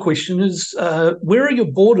another question: is where are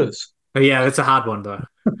your borders? oh yeah, that's a hard one though.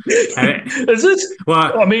 And Is it?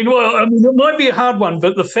 well, It might be a hard one,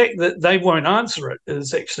 but the fact that they won't answer it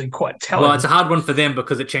is actually quite well, it's telling. a hard one for them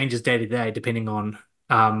because it changes day to day depending on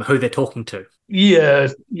who they're talking to. Yeah,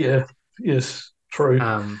 yeah, yes, true.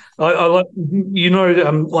 Um, I like,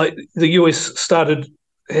 like the US started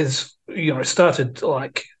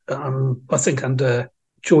like I think under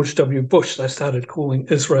George W. Bush, they started calling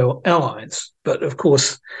Israel allies. But of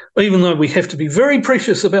course, even though we have to be very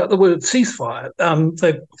precious about the word ceasefire,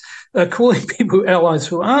 they're calling people allies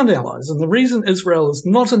who aren't allies. And the reason Israel is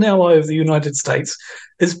not an ally of the United States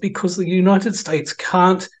is because the United States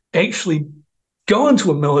can't actually go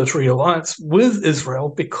into a military alliance with Israel,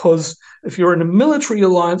 because if you're in a military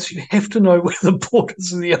alliance, you have to know where the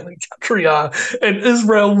borders of the other country are, and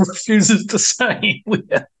Israel refuses to say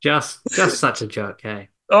where. just such a joke, hey.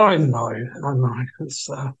 I know. It's,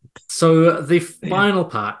 So the yeah. final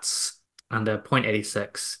parts under point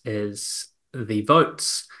 86 is the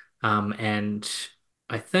votes. And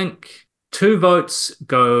I think 2 votes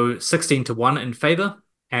go 16-1 in favor,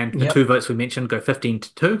 and the Yep. 2 votes we mentioned go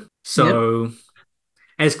 15-2. Yep. So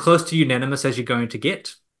as close to unanimous as you're going to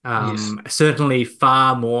get. Yes. Certainly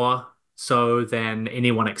far more so than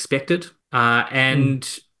anyone expected. And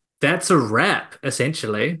that's a wrap,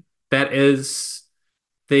 essentially. That is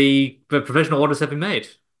the provisional orders have been made.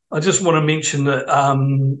 I just want to mention that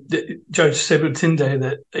Judge Sebutinde,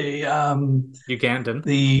 that Ugandan.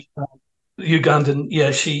 the Ugandan,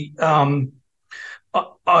 yeah, she, I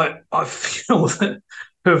feel that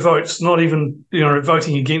her vote's not even,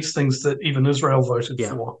 voting against things that even Israel voted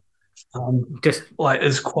for, just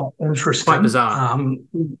is quite interesting. Quite bizarre.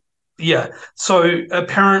 Yeah. So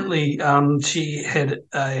apparently, she had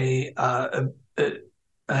a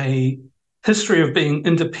history of being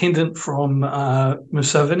independent from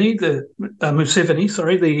Museveni.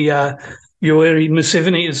 Yoweri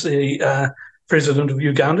Museveni is the president of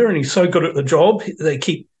Uganda, and he's so good at the job, they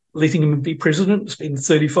keep letting him be president. It's been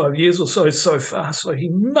 35 years or so far, so he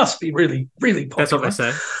must be really, really popular. That's what they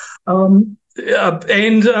say. And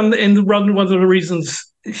one of the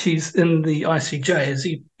reasons she's in the ICJ is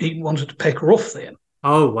he wanted to pack her off there.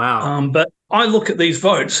 Oh, wow. But I look at these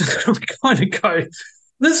votes and I kind of go,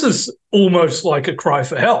 this is almost like a cry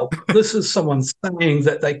for help. This is someone saying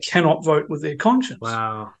that they cannot vote with their conscience.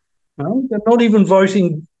 Wow. They're not even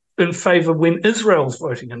voting in favour when Israel's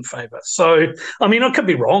voting in favour. So, I mean, I could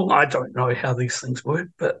be wrong. I don't know how these things work,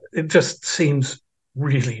 but it just seems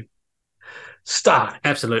really stark.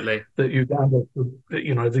 Absolutely. That Uganda, the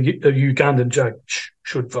Ugandan judge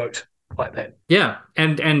should vote like that. Yeah,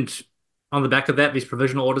 and on the back of that, these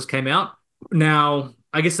provisional orders came out. Now,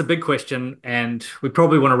 I guess the big question, and we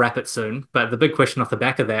probably want to wrap it soon, but the big question off the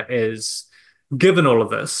back of that is, given all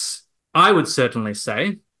of this, I would certainly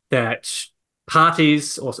say that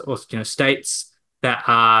parties or states that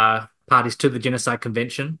are parties to the Genocide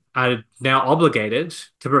Convention are now obligated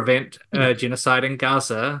to prevent genocide in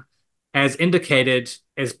Gaza as indicated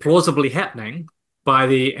as plausibly happening by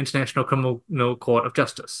the International Criminal Court of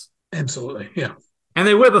Justice. Absolutely, yeah. And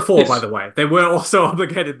they were before, by the way. They were also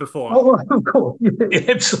obligated before. Oh, of course. Yeah,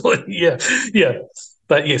 absolutely, yeah.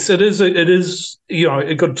 But yes, it is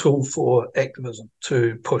a good tool for activism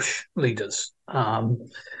to push leaders around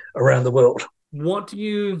the world. What do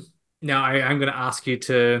you... Now, I'm going to ask you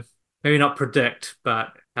to maybe not predict,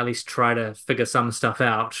 but at least try to figure some stuff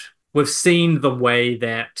out. We've seen the way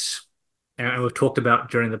that, and we've talked about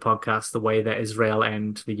during the podcast, the way that Israel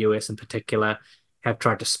and the US in particular have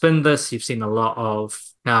tried to spin this. You've seen a lot of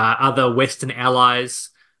other Western allies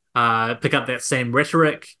pick up that same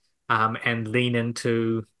rhetoric and lean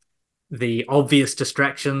into the obvious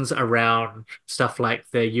distractions around stuff like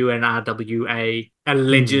the UNRWA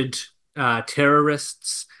alleged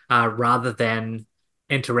terrorists rather than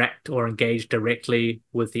interact or engage directly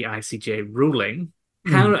with the ICJ ruling.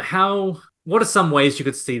 What are some ways you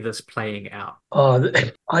could see this playing out?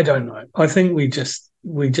 I don't know. I think we just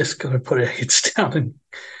got to put our heads down and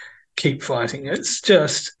keep fighting. It's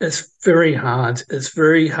very hard. It's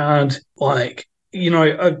very hard.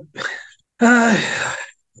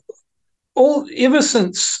 Ever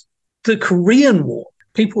since the Korean War,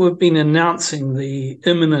 people have been announcing the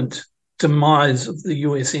imminent demise of the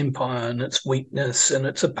US empire and its weakness, and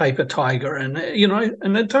it's a paper tiger, and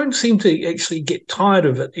they don't seem to actually get tired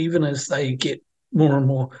of it, even as they get more and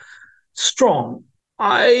more strong.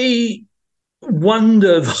 I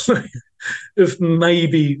wonder though if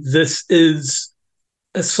maybe this is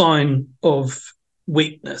a sign of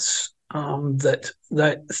weakness.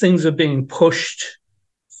 that things are being pushed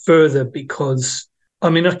further because, I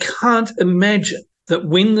mean, I can't imagine that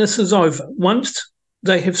when this is over, once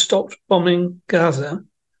they have stopped bombing Gaza,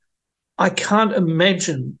 I can't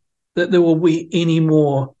imagine that there will be any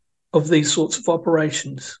more of these sorts of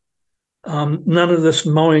operations. None of this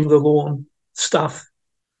mowing the lawn stuff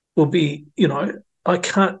will be, I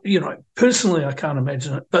can't, personally, I can't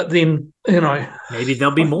imagine it. But then, maybe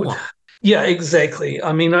there'll be more. Yeah, exactly.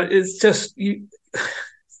 I mean, it's just,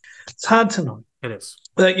 it's hard to know. It is.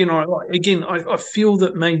 But, again, I feel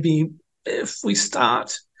that maybe if we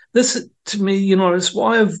start, this to me, is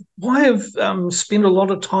why I've spent a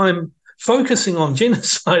lot of time focusing on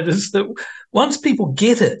genocide, is that once people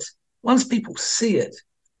get it, once people see it,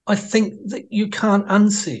 I think that you can't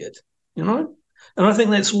unsee it, And I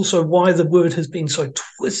think that's also why the word has been so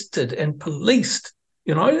twisted and policed.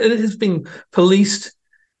 It has been policed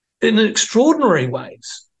in extraordinary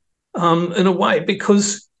ways, in a way,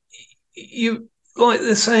 because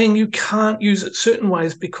they're saying you can't use it certain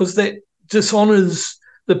ways because that dishonors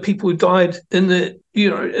the people who died in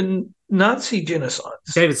Nazi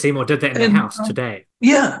genocides. David Seymour did that in the House today.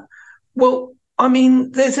 Yeah. Well, I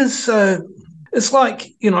mean, that is, it's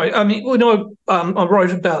like, when I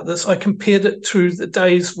wrote about this, I compared it to the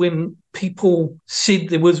days when people said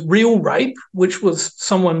there was real rape, which was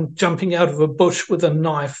someone jumping out of a bush with a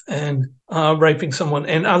knife and raping someone,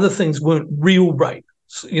 and other things weren't real rape,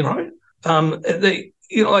 They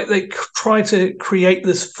try to create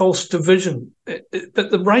this false division, but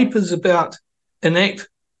the rape is about an act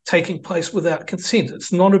taking place without consent.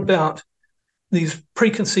 It's not about these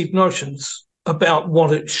preconceived notions about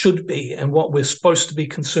what it should be and what we're supposed to be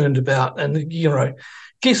concerned about. And,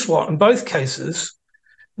 guess what? In both cases,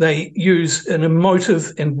 they use an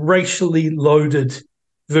emotive and racially loaded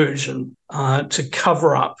version to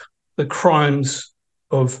cover up the crimes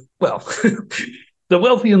of, the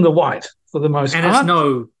wealthy and the white, for the most part. And it's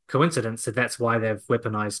no coincidence that that's why they've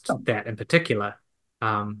weaponized that in particular.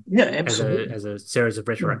 Absolutely. As a series of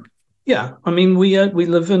rhetoric. Yeah, I mean, we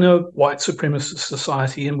live in a white supremacist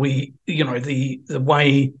society, and the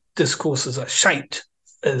way discourses are shaped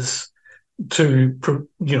is to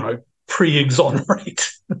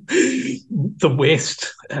pre-exonerate the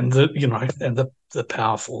West and the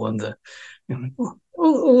powerful and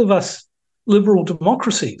all of us liberal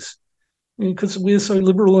democracies, because we're so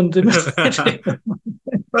liberal and democratic.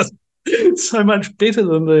 So much better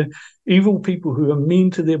than the evil people who are mean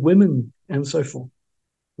to their women and so forth.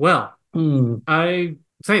 Well, I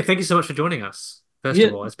say thank you so much for joining us. First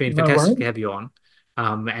of all, it's been fantastic to have you on.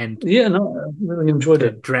 I really enjoyed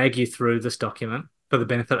it. Drag you through this document for the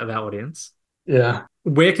benefit of our audience. Yeah.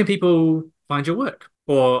 Where can people find your work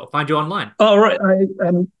or find you online? Oh, right. I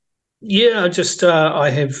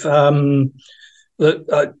have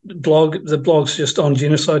the blog. The blog's just on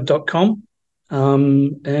genocide.com.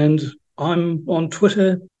 And I'm on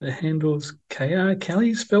Twitter. The handle's KR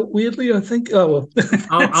Kelly, spelt weirdly, I think. Oh, well.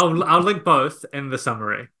 I'll link both in the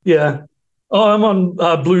summary. Yeah. Oh, I'm on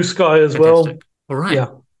Blue Sky as well. All right.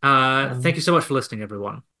 Yeah. Thank you so much for listening,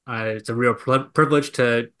 everyone. It's a real privilege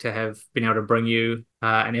to have been able to bring you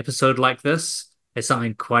an episode like this. It's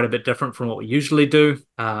something quite a bit different from what we usually do.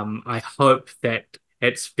 I hope that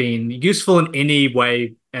it's been useful in any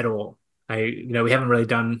way at all. We haven't really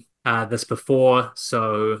done this before,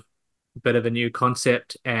 so a bit of a new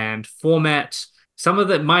concept and format. Some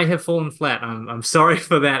of it might have fallen flat. I'm sorry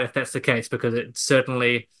for that if that's the case, because it's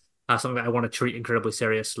certainly something that I want to treat incredibly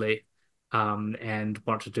seriously, and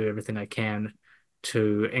want to do everything I can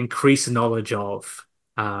to increase knowledge of,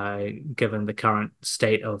 given the current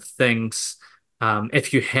state of things.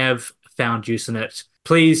 If you have found use in it,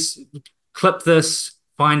 please clip this,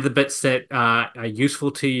 find the bits that are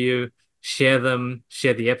useful to you, share them,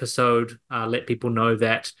 share the episode, let people know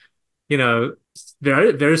that,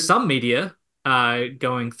 there is some media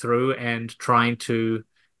going through and trying to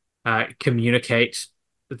communicate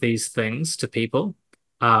these things to people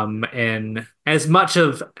in as much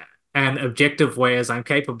of an objective way as I'm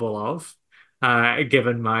capable of,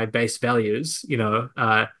 given my base values,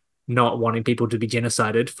 not wanting people to be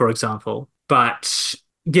genocided, for example. But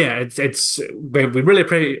yeah, we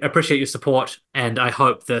really appreciate your support, and I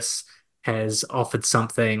hope this has offered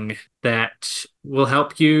something that will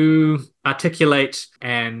help you articulate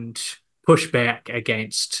and push back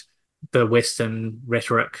against the Western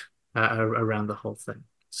rhetoric around the whole thing.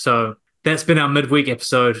 So that's been our midweek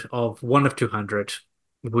episode of 1 of 200.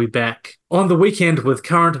 We'll be back on the weekend with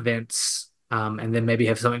current events, and then maybe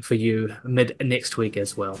have something for you mid next week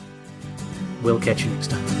as well. We'll catch you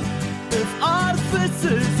next time. If art fits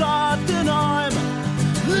is art, then I'm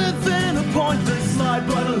Living a pointless life,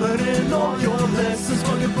 but learning all your lessons.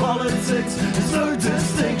 Fucking politics, there's no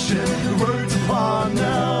distinction. The road's apart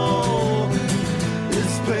now.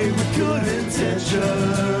 It's paid with good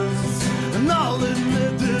intentions. And I'll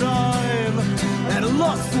admit that I'm at a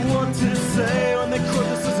loss for what to say. When they quote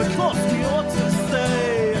this as a cost, we ought to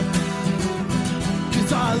stay.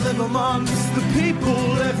 'Cause I live amongst the people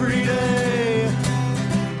every day.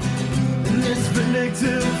 In this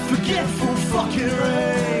vindictive, forgetful fucking race.